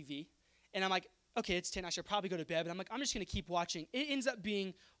watching TV, and I'm like, okay, it's 10. I should probably go to bed. But I'm like, I'm just going to keep watching. It ends up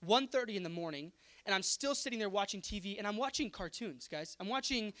being 1:30 in the morning, and I'm still sitting there watching TV, and I'm watching cartoons, guys. I'm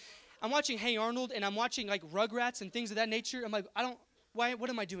watching Hey Arnold, and I'm watching, like, Rugrats and things of that nature. I'm like, what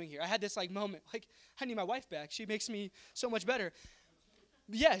am I doing here? I had this, like, moment. Like, I need my wife back. She makes me so much better.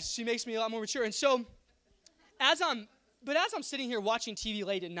 Yes, she makes me a lot more mature. And so as I'm sitting here watching TV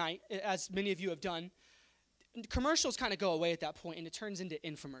late at night, as many of you have done, commercials kind of go away at that point, and it turns into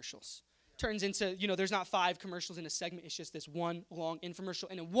infomercials. Turns into, there's not 5 commercials in a segment. It's just this one long infomercial.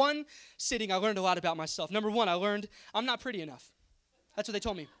 And in one sitting, I learned a lot about myself. Number one, I learned I'm not pretty enough. That's what they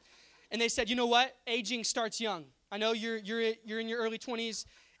told me. And they said, you know what? Aging starts young. I know you're in your early 20s.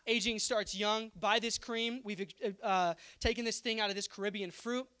 Aging starts young. Buy this cream. We've taken this thing out of this Caribbean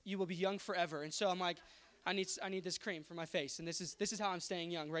fruit. You will be young forever. And so I'm like, I need this cream for my face, and this is how I'm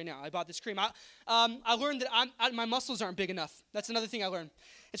staying young right now. I bought this cream. I learned that my muscles aren't big enough. That's another thing I learned.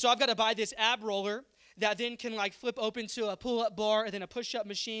 And so I've got to buy this ab roller that then can, like, flip open to a pull-up bar and then a push-up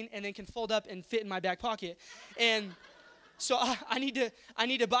machine and then can fold up and fit in my back pocket. And so I need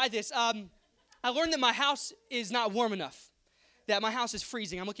to buy this. I learned that my house is not warm enough. That my house is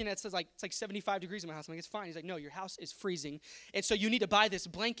freezing. I'm looking at it, says it's like 75 degrees in my house. I'm like, it's fine. He's like, no, your house is freezing. And so you need to buy this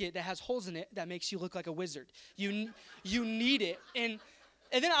blanket that has holes in it that makes you look like a wizard. You need it. And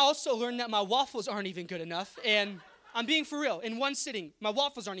then I also learned that my waffles aren't even good enough. And I'm being for real. In one sitting, my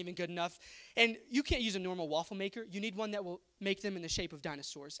waffles aren't even good enough. And you can't use a normal waffle maker. You need one that will make them in the shape of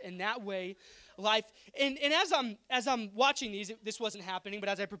dinosaurs. And that way, life. And as I'm watching these, this wasn't happening, but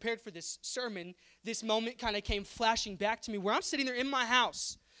as I prepared for this sermon, this moment kind of came flashing back to me where I'm sitting there in my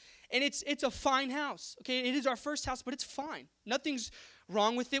house. And it's a fine house. Okay, it is our first house, but it's fine. Nothing's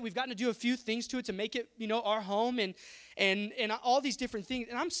wrong with it. We've gotten to do a few things to it to make it, our home and all these different things.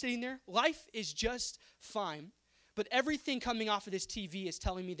 And I'm sitting there. Life is just fine. But everything coming off of this TV is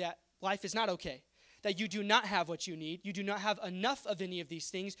telling me that life is not okay, that you do not have what you need. You do not have enough of any of these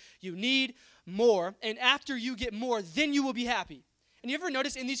things. You need more. And after you get more, then you will be happy. And you ever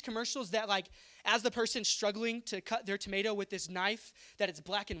notice in these commercials that, like, as the person's struggling to cut their tomato with this knife, that it's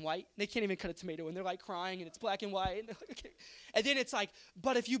black and white? They can't even cut a tomato, and they're, like, crying, and it's black and white. And, okay. And then it's like,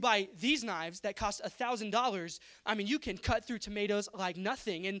 but if you buy these knives that cost $1,000, you can cut through tomatoes like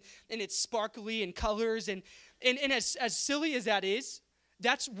nothing. And it's sparkly and colors. And as silly as that is,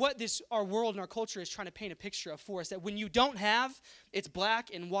 that's what our world and our culture is trying to paint a picture of for us, that when you don't have, it's black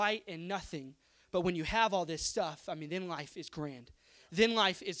and white and nothing. But when you have all this stuff, then life is grand. Then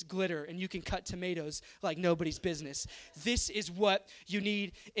life is glitter, and you can cut tomatoes like nobody's business. This is what you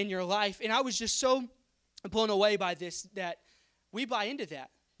need in your life. And I was just so blown away by this that we buy into that.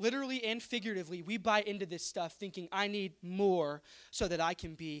 Literally and figuratively, we buy into this stuff thinking, I need more so that I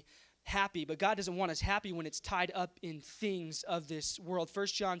can be happy. But God doesn't want us happy when it's tied up in things of this world. 1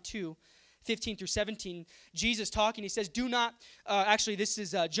 John 2, 15 through 17, Jesus talking, he says, this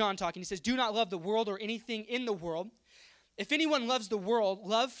is John talking. He says, do not love the world or anything in the world. If anyone loves the world,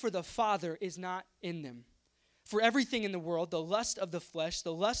 love for the Father is not in them. For everything in the world, the lust of the flesh,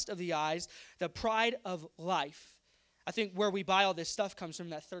 the lust of the eyes, the pride of life. I think where we buy all this stuff comes from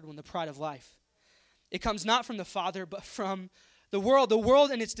that third one, the pride of life. It comes not from the Father, but from the world. The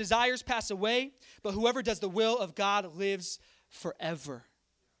world and its desires pass away, but whoever does the will of God lives forever.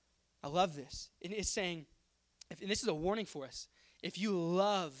 I love this. And it's saying, and this is a warning for us, if you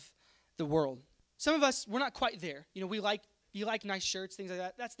love the world. Some of us, we're not quite there. You like nice shirts, things like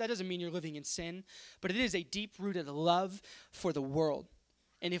that. That doesn't mean you're living in sin, but it is a deep-rooted love for the world.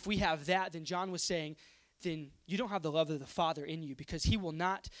 And if we have that, then John was saying, then you don't have the love of the Father in you, because he will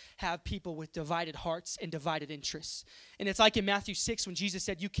not have people with divided hearts and divided interests. And it's like in Matthew 6 when Jesus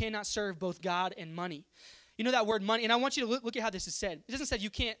said, you cannot serve both God and money. You know that word money? And I want you to look at how this is said. It doesn't say you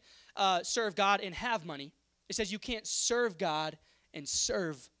can't serve God and have money. It says you can't serve God and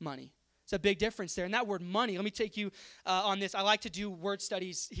serve money. It's a big difference there. And that word money, let me take you on this. I like to do word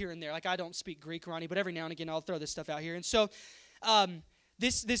studies here and there. Like, I don't speak Greek, Ronnie, but every now and again I'll throw this stuff out here. And so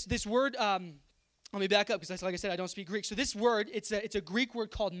this word, let me back up, because like I said, I don't speak Greek. So this word, it's a Greek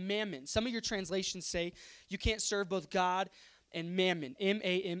word called mammon. Some of your translations say you can't serve both God and mammon,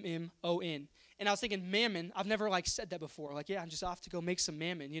 M-A-M-M-O-N. And I was thinking, mammon, I've never said that before. I'm just off to go make some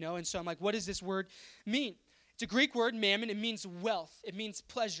mammon, And so I'm like, what does this word mean? It's a Greek word, mammon. It means wealth. It means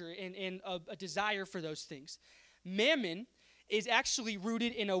pleasure and a desire for those things. Mammon is actually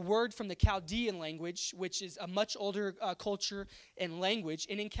rooted in a word from the Chaldean language, which is a much older culture and language.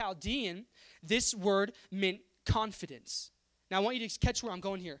 And in Chaldean, this word meant confidence. Now, I want you to catch where I'm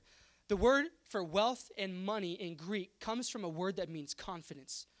going here. The word for wealth and money in Greek comes from a word that means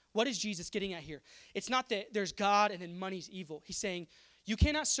confidence. What is Jesus getting at here? It's not that there's God and then money's evil. He's saying, you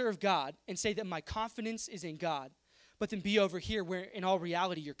cannot serve God and say that my confidence is in God, but then be over here where in all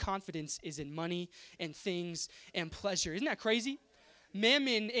reality your confidence is in money and things and pleasure. Isn't that crazy?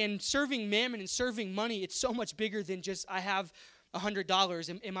 Mammon and serving money, it's so much bigger than just I have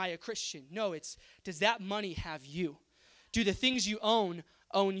 $100. Am I a Christian? No, it's does that money have you? Do the things you own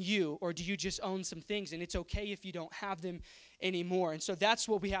you, or do you just own some things and it's okay if you don't have them anymore? And so that's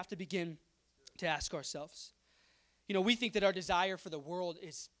what we have to begin to ask ourselves. You know, we think that our desire for the world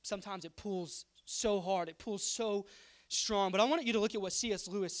is sometimes it pulls so hard, it pulls so strong. But I want you to look at what C.S.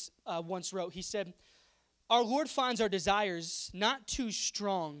 Lewis once wrote. He said, our Lord finds our desires not too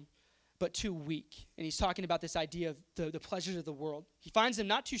strong, but too weak. And he's talking about this idea of the pleasures of the world. He finds them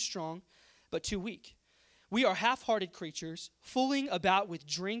not too strong, but too weak. We are half-hearted creatures, fooling about with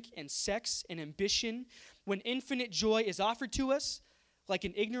drink and sex and ambition, when infinite joy is offered to us, like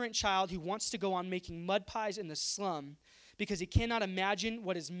an ignorant child who wants to go on making mud pies in the slum because he cannot imagine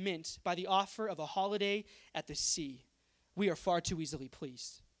what is meant by the offer of a holiday at the sea. We are far too easily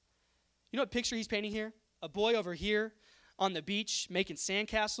pleased. You know what picture he's painting here? A boy over here on the beach making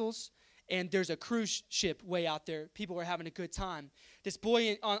sandcastles, and there's a cruise ship way out there. People are having a good time. This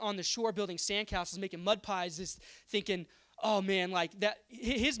boy on the shore building sandcastles, making mud pies, is thinking, oh man, like that.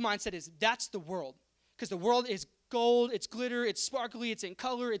 His mindset is that's the world. Because the world is gold, it's glitter, it's sparkly, it's in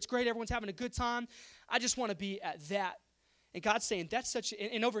color, it's great, everyone's having a good time. I just want to be at that. And God's saying that's such,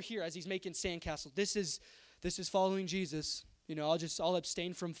 and over here as he's making sandcastles, this is following Jesus. You know, I'll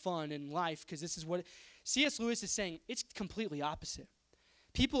abstain from fun and life because this is what, C.S. Lewis is saying it's completely opposite.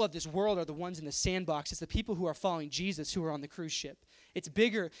 People of this world are the ones in the sandbox. It's the people who are following Jesus who are on the cruise ship. It's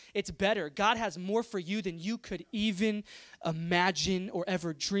bigger. It's better. God has more for you than you could even imagine or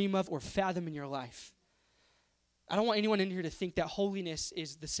ever dream of or fathom in your life. I don't want anyone in here to think that holiness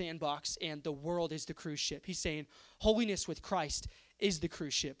is the sandbox and the world is the cruise ship. He's saying holiness with Christ is the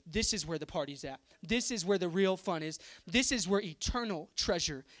cruise ship. This is where the party's at. This is where the real fun is. This is where eternal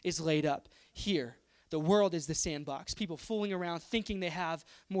treasure is laid up here. The world is the sandbox. People fooling around thinking they have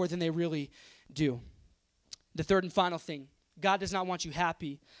more than they really do. The third and final thing, God does not want you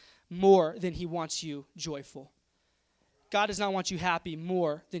happy more than he wants you joyful. God does not want you happy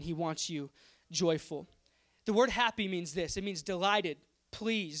more than he wants you joyful. The word happy means this. It means delighted,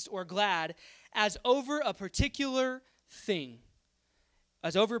 pleased, or glad as over a particular thing.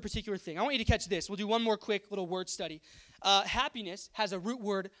 As over a particular thing. I want you to catch this. We'll do one more quick little word study. Happiness has a root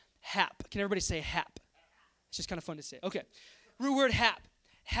word hap. Can everybody say hap? It's just kind of fun to say. Okay. Root word hap.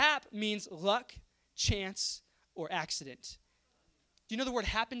 Hap means luck, chance, or accident. Do you know the word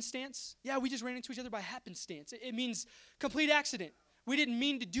happenstance? Yeah, we just ran into each other by happenstance. It means complete accident. We didn't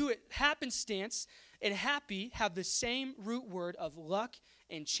mean to do it. Happenstance and happy have the same root word of luck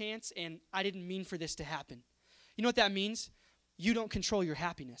and chance, and I didn't mean for this to happen. You know what that means? You don't control your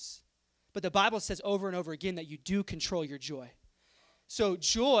happiness. But the Bible says over and over again that you do control your joy. So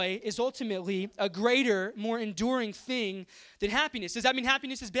joy is ultimately a greater, more enduring thing than happiness. Does that mean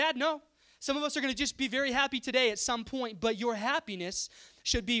happiness is bad? No. Some of us are going to just be very happy today at some point, but your happiness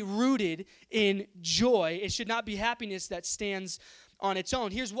should be rooted in joy. It should not be happiness that stands on its own.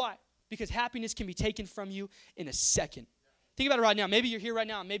 Here's why. Because happiness can be taken from you in a second. Think about it right now. Maybe you're here right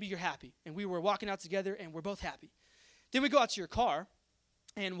now, and maybe you're happy. And we were walking out together, and we're both happy. Then we go out to your car,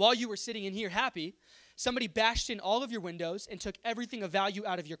 and while you were sitting in here happy, somebody bashed in all of your windows and took everything of value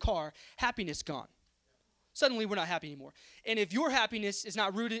out of your car. Happiness gone. Suddenly, we're not happy anymore. And if your happiness is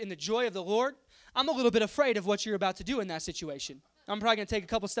not rooted in the joy of the Lord, I'm a little bit afraid of what you're about to do in that situation. I'm probably going to take a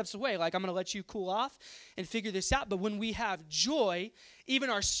couple steps away. Like, I'm going to let you cool off and figure this out. But when we have joy, even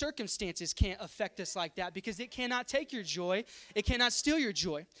our circumstances can't affect us like that because it cannot take your joy. It cannot steal your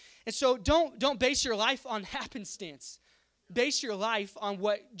joy. And so don't base your life on happenstance. Base your life on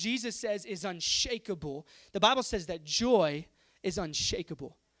what Jesus says is unshakable. The Bible says that joy is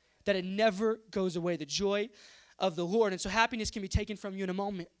unshakable, that it never goes away, the joy of the Lord. And so happiness can be taken from you in a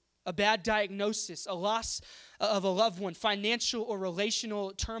moment. A bad diagnosis, a loss of a loved one, financial or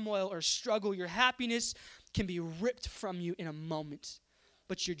relational turmoil or struggle, your happiness can be ripped from you in a moment.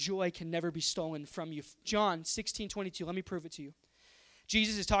 But your joy can never be stolen from you. John 16:22, let me prove it to you.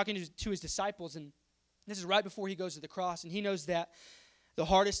 Jesus is talking to his disciples, and this is right before he goes to the cross, and he knows that the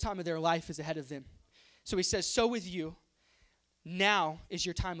hardest time of their life is ahead of them. So he says, so with you, now is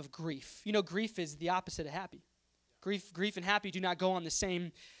your time of grief. You know, grief is the opposite of happy. Grief and happy do not go on the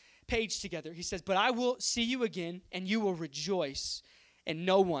same page together. He says, but I will see you again, and you will rejoice, and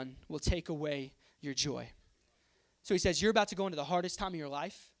no one will take away your joy. So he says, you're about to go into the hardest time of your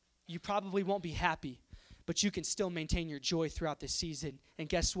life. You probably won't be happy, but you can still maintain your joy throughout this season. And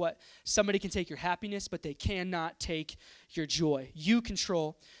guess what? Somebody can take your happiness, but they cannot take your joy. You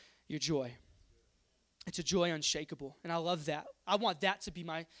control your joy. It's a joy unshakable, and I love that. I want that to be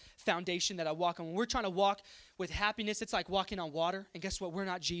my foundation that I walk on. When we're trying to walk with happiness, it's like walking on water, and guess what? We're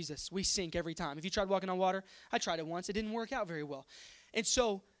not Jesus. We sink every time. If you tried walking on water, I tried it once. It didn't work out very well. And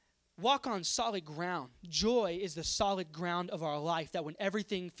so walk on solid ground. Joy is the solid ground of our life, that when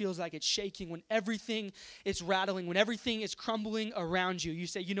everything feels like it's shaking, when everything is rattling, when everything is crumbling around you, you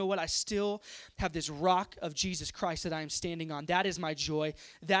say, you know what, I still have this rock of Jesus Christ that I am standing on. That is my joy.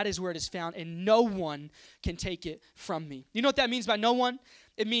 That is where it is found, and no one can take it from me. You know what that means by no one?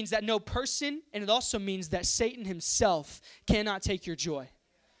 It means that no person, and it also means that Satan himself cannot take your joy.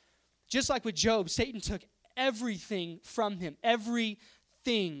 Just like with Job, Satan took everything from him,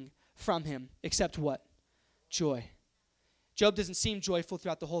 everything from him, except what? Joy. Job doesn't seem joyful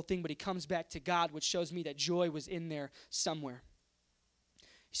throughout the whole thing, but he comes back to God, which shows me that joy was in there somewhere.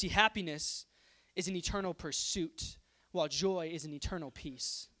 You see, happiness is an eternal pursuit, while joy is an eternal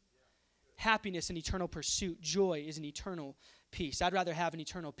peace. Happiness, an eternal pursuit. Joy is an eternal peace. I'd rather have an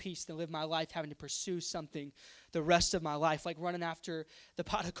eternal peace than live my life having to pursue something the rest of my life, like running after the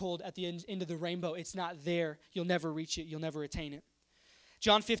pot of gold at the end of the rainbow. It's not there. You'll never reach it. You'll never attain it.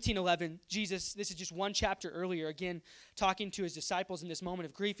 John 15:11, Jesus, this is just one chapter earlier, again, talking to his disciples in this moment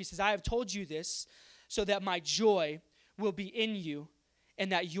of grief. He says, I have told you this so that my joy will be in you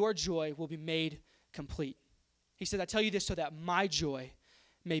and that your joy will be made complete. He said, I tell you this so that my joy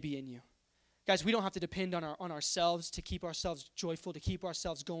may be in you. Guys, we don't have to depend on ourselves to keep ourselves joyful, to keep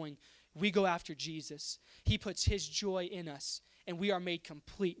ourselves going. We go after Jesus. He puts his joy in us, and we are made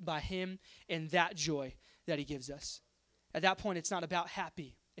complete by him and that joy that he gives us. At that point, it's not about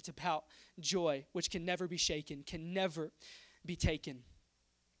happy. It's about joy, which can never be shaken, can never be taken.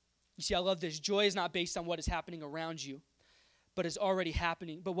 You see, I love this. Joy is not based on what is happening around you, but what is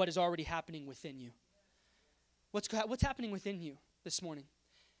already happening within you. What's happening within you this morning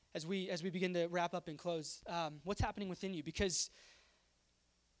as we begin to wrap up and close? What's happening within you? Because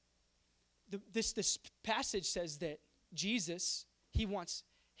this passage says that Jesus, he wants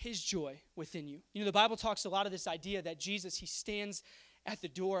his joy within you. You know, the Bible talks a lot of this idea that Jesus, he stands at the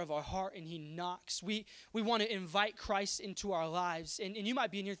door of our heart and he knocks. We want to invite Christ into our lives. And you might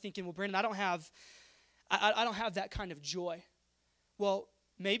be in here thinking, well, Brandon, I don't have that kind of joy. Well,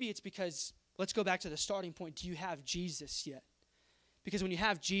 maybe it's because, let's go back to the starting point. Do you have Jesus yet? Because when you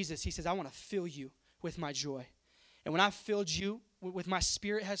have Jesus, he says, I want to fill you with my joy. And when I've filled you, with my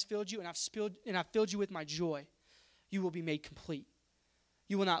spirit has filled you, and I've filled you with my joy, you will be made complete.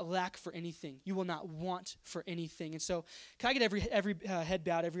 You will not lack for anything. You will not want for anything. And so, can I get every head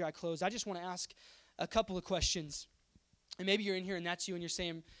bowed, every eye closed? I just want to ask a couple of questions. And maybe you're in here and that's you and you're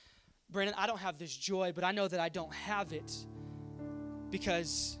saying, Brandon, I don't have this joy, but I know that I don't have it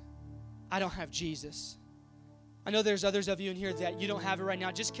because I don't have Jesus. I know there's others of you in here that you don't have it right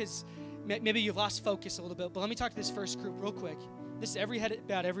now just because maybe you've lost focus a little bit. But let me talk to this first group real quick. This is every head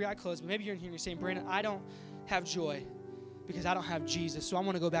bowed, every eye closed. But maybe you're in here and you're saying, Brandon, I don't have joy because I don't have Jesus. So I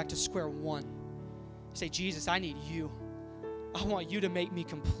want to go back to square one. Say, Jesus, I need you. I want you to make me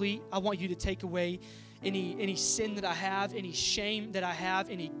complete. I want you to take away any sin that I have, any shame that I have,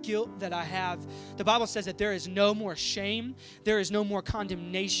 any guilt that I have. The Bible says that there is no more shame. There is no more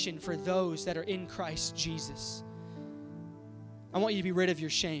condemnation for those that are in Christ Jesus. I want you to be rid of your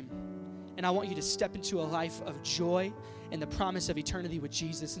shame. And I want you to step into a life of joy and the promise of eternity with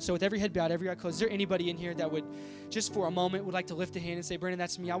Jesus. And so with every head bowed, every eye closed, is there anybody in here that would, just for a moment, would like to lift a hand and say, Brandon,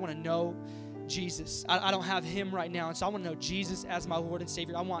 that's me. I want to know Jesus. I don't have him right now, and so I want to know Jesus as my Lord and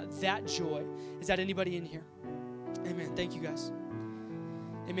Savior. I want that joy. Is that anybody in here? Amen. Thank you, guys.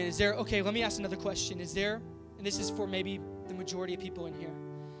 Amen. Okay, let me ask another question. And this is for maybe the majority of people in here.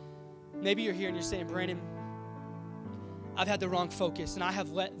 Maybe you're here and you're saying, Brandon, I've had the wrong focus, and I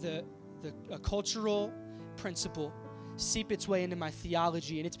have let a cultural principle seep its way into my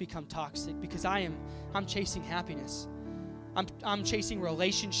theology, and it's become toxic because I'm chasing happiness. I'm chasing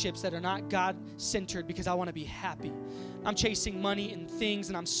relationships that are not God-centered because I want to be happy. I'm chasing money and things,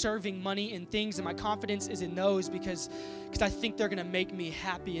 and I'm serving money and things, and my confidence is in those because I think they're going to make me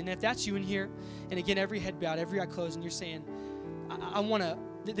happy. And if that's you in here, and again, every head bowed, every eye closed, and you're saying, I want to,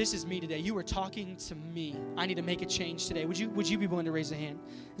 this is me today. You were talking to me. I need to make a change today. Would you be willing to raise a hand?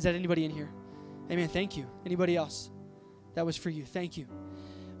 Is that anybody in here? Amen. Thank you. Anybody else? That was for you. Thank you.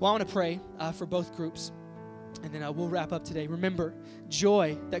 Well, I want to pray for both groups. And then we'll wrap up today. Remember,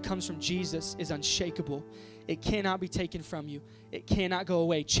 joy that comes from Jesus is unshakable. It cannot be taken from you. It cannot go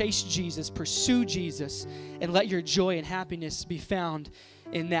away. Chase Jesus, pursue Jesus, and let your joy and happiness be found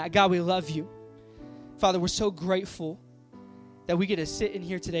in that. God, we love you. Father, we're so grateful that we get to sit in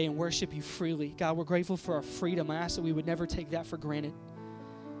here today and worship you freely. God, we're grateful for our freedom. I ask that we would never take that for granted.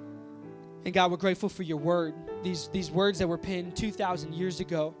 And God, we're grateful for your word. These words that were penned 2,000 years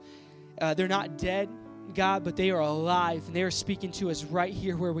ago, they're not dead, God, but they are alive, and they are speaking to us right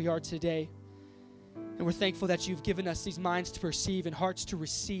here where we are today. And we're thankful that you've given us these minds to perceive and hearts to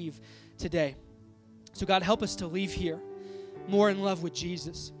receive today. So God, help us to leave here more in love with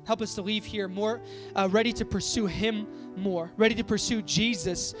Jesus. Help us to leave here more ready to pursue him more, ready to pursue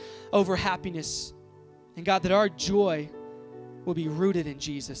Jesus over happiness. And God, that our joy will be rooted in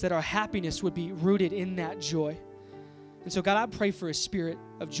Jesus, that our happiness would be rooted in that joy. And so God, I pray for a spirit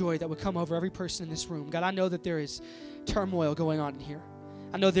of joy that would come over every person in this room. God, I know that there is turmoil going on in here.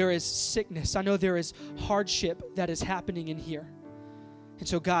 I know there is sickness. I know there is hardship that is happening in here. And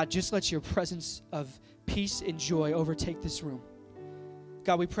so God, just let your presence of peace and joy overtake this room.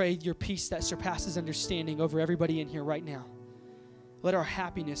 God, we pray your peace that surpasses understanding over everybody in here right now. Let our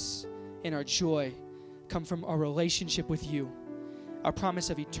happiness and our joy come from our relationship with you, our promise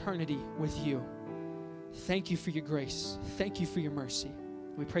of eternity with you. Thank you for your grace. Thank you for your mercy.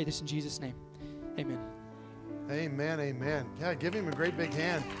 We pray this in Jesus' name. Amen. Amen, amen. Yeah, give him a great big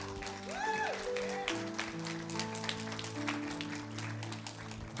hand.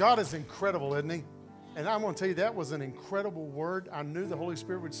 God is incredible, isn't he? And I'm going to tell you, that was an incredible word. I knew the Holy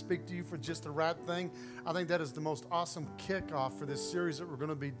Spirit would speak to you for just the right thing. I think that is the most awesome kickoff for this series that we're going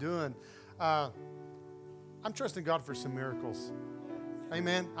to be doing. I'm trusting God for some miracles.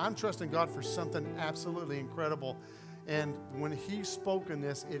 Amen. I'm trusting God for something absolutely incredible. And when he spoke in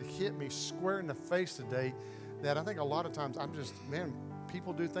this, it hit me square in the face today that I think a lot of times I'm just, man,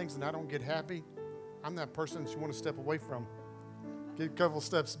 people do things and I don't get happy. I'm that person that you want to step away from. Get a couple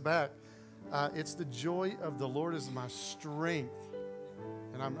steps back. It's the joy of the Lord is my strength.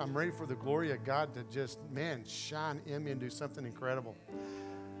 And I'm ready for the glory of God to just, man, shine in me and do something incredible.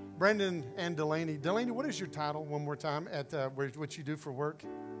 Brendan and Delaney. Delaney, what is your title one more time at what you do for work?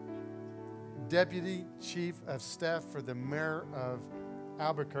 Deputy Chief of Staff for the Mayor of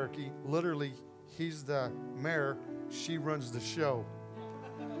Albuquerque. Literally, he's the mayor. She runs the show.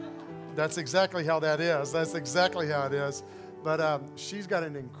 That's exactly how that is. That's exactly how it is. But she's got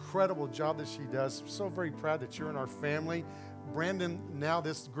an incredible job that she does. So very proud that you're in our family. Brandon, now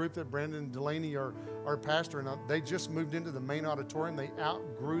this group that Brandon and Delaney are pastoring, they just moved into the main auditorium. They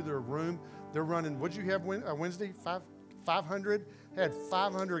outgrew their room. They're running, what'd you have Wednesday? 500? Had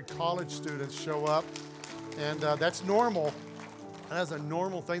 500 college students show up. And that's normal. That's a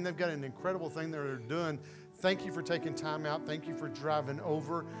normal thing. They've got an incredible thing that they're doing. Thank you for taking time out. Thank you for driving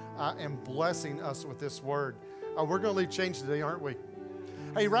over and blessing us with this word. We're going to leave change today, aren't we?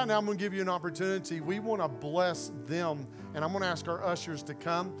 Hey, right now I'm going to give you an opportunity. We want to bless them, and I'm going to ask our ushers to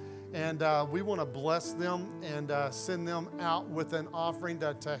come, and we want to bless them and send them out with an offering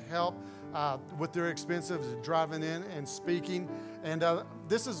to help with their expenses, driving in and speaking. And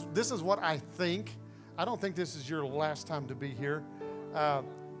this is what I think. I don't think this is your last time to be here.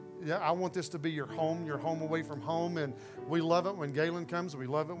 Yeah, I want this to be your home away from home. And we love it when Galen comes. We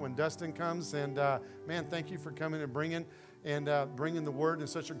love it when Dustin comes. And man, thank you for coming and bringing the word in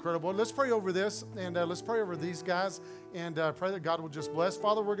such incredible. Let's pray over this, and let's pray over these guys, and pray that God will just bless.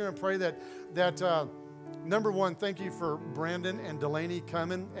 Father, we're going to pray that number one, thank you for Brandon and Delaney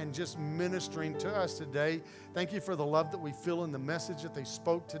coming and just ministering to us today. Thank you for the love that we feel in the message that they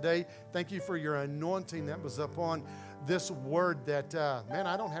spoke today. Thank you for your anointing that was upon this word that, man,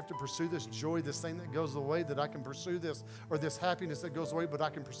 I don't have to pursue this joy, this thing that goes away, that I can pursue this, or this happiness that goes away, but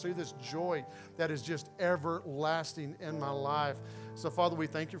I can pursue this joy that is just everlasting in my life. So, Father, we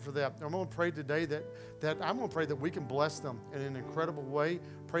thank you for that. I'm going to pray today that we can bless them in an incredible way.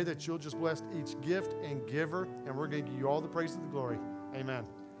 Pray that you'll just bless each gift and giver, and we're going to give you all the praise and the glory. Amen.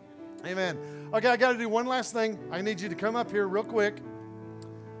 Amen. Okay, I got to do one last thing. I need you to come up here real quick.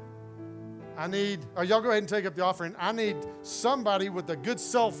 Y'all go ahead and take up the offering. I need somebody with a good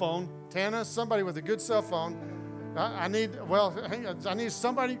cell phone. Tana, somebody with a good cell phone. I need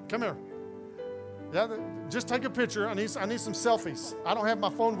somebody, come here. Yeah, just take a picture. I need some selfies. I don't have my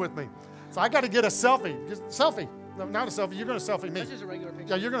phone with me. So I got to get a selfie. Selfie. No, not a selfie. You're going to selfie me. That's just a regular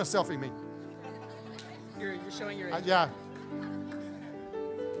picture. Yeah, you're going to selfie me. You're showing your age. Yeah.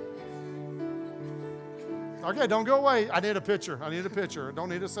 Okay, don't go away. I need a picture. I don't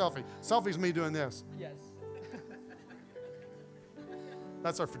need a selfie. Selfie's me doing this. Yes.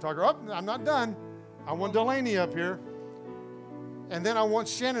 That's our photographer. Oh, I'm not done. I want Delaney up here. And then I want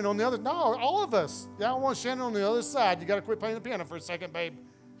Shannon on the other. No, all of us. Yeah, I want Shannon on the other side. You got to quit playing the piano for a second, babe.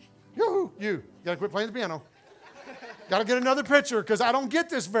 You got to quit playing the piano. Got to get another picture because I don't get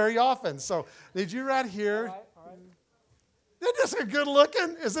this very often. So need you right here. All right. Isn't this a good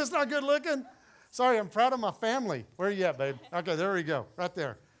looking? Is this not good looking? Sorry, I'm proud of my family. Where are you at, babe? Okay, there we go. Right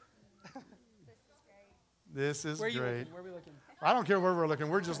there. This is Where are you great. looking? Where are we looking? I don't care where we're looking.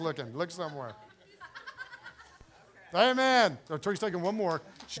 We're just looking. Look somewhere. Amen. So Tori's taking one more.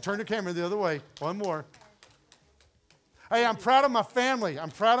 She turned the camera the other way. One more. Hey, I'm proud of my family.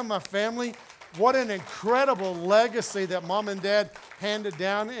 I'm proud of my family. What an incredible legacy that Mom and Dad handed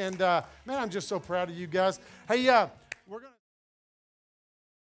down. And, man, I'm just so proud of you guys. Hey, we're going to...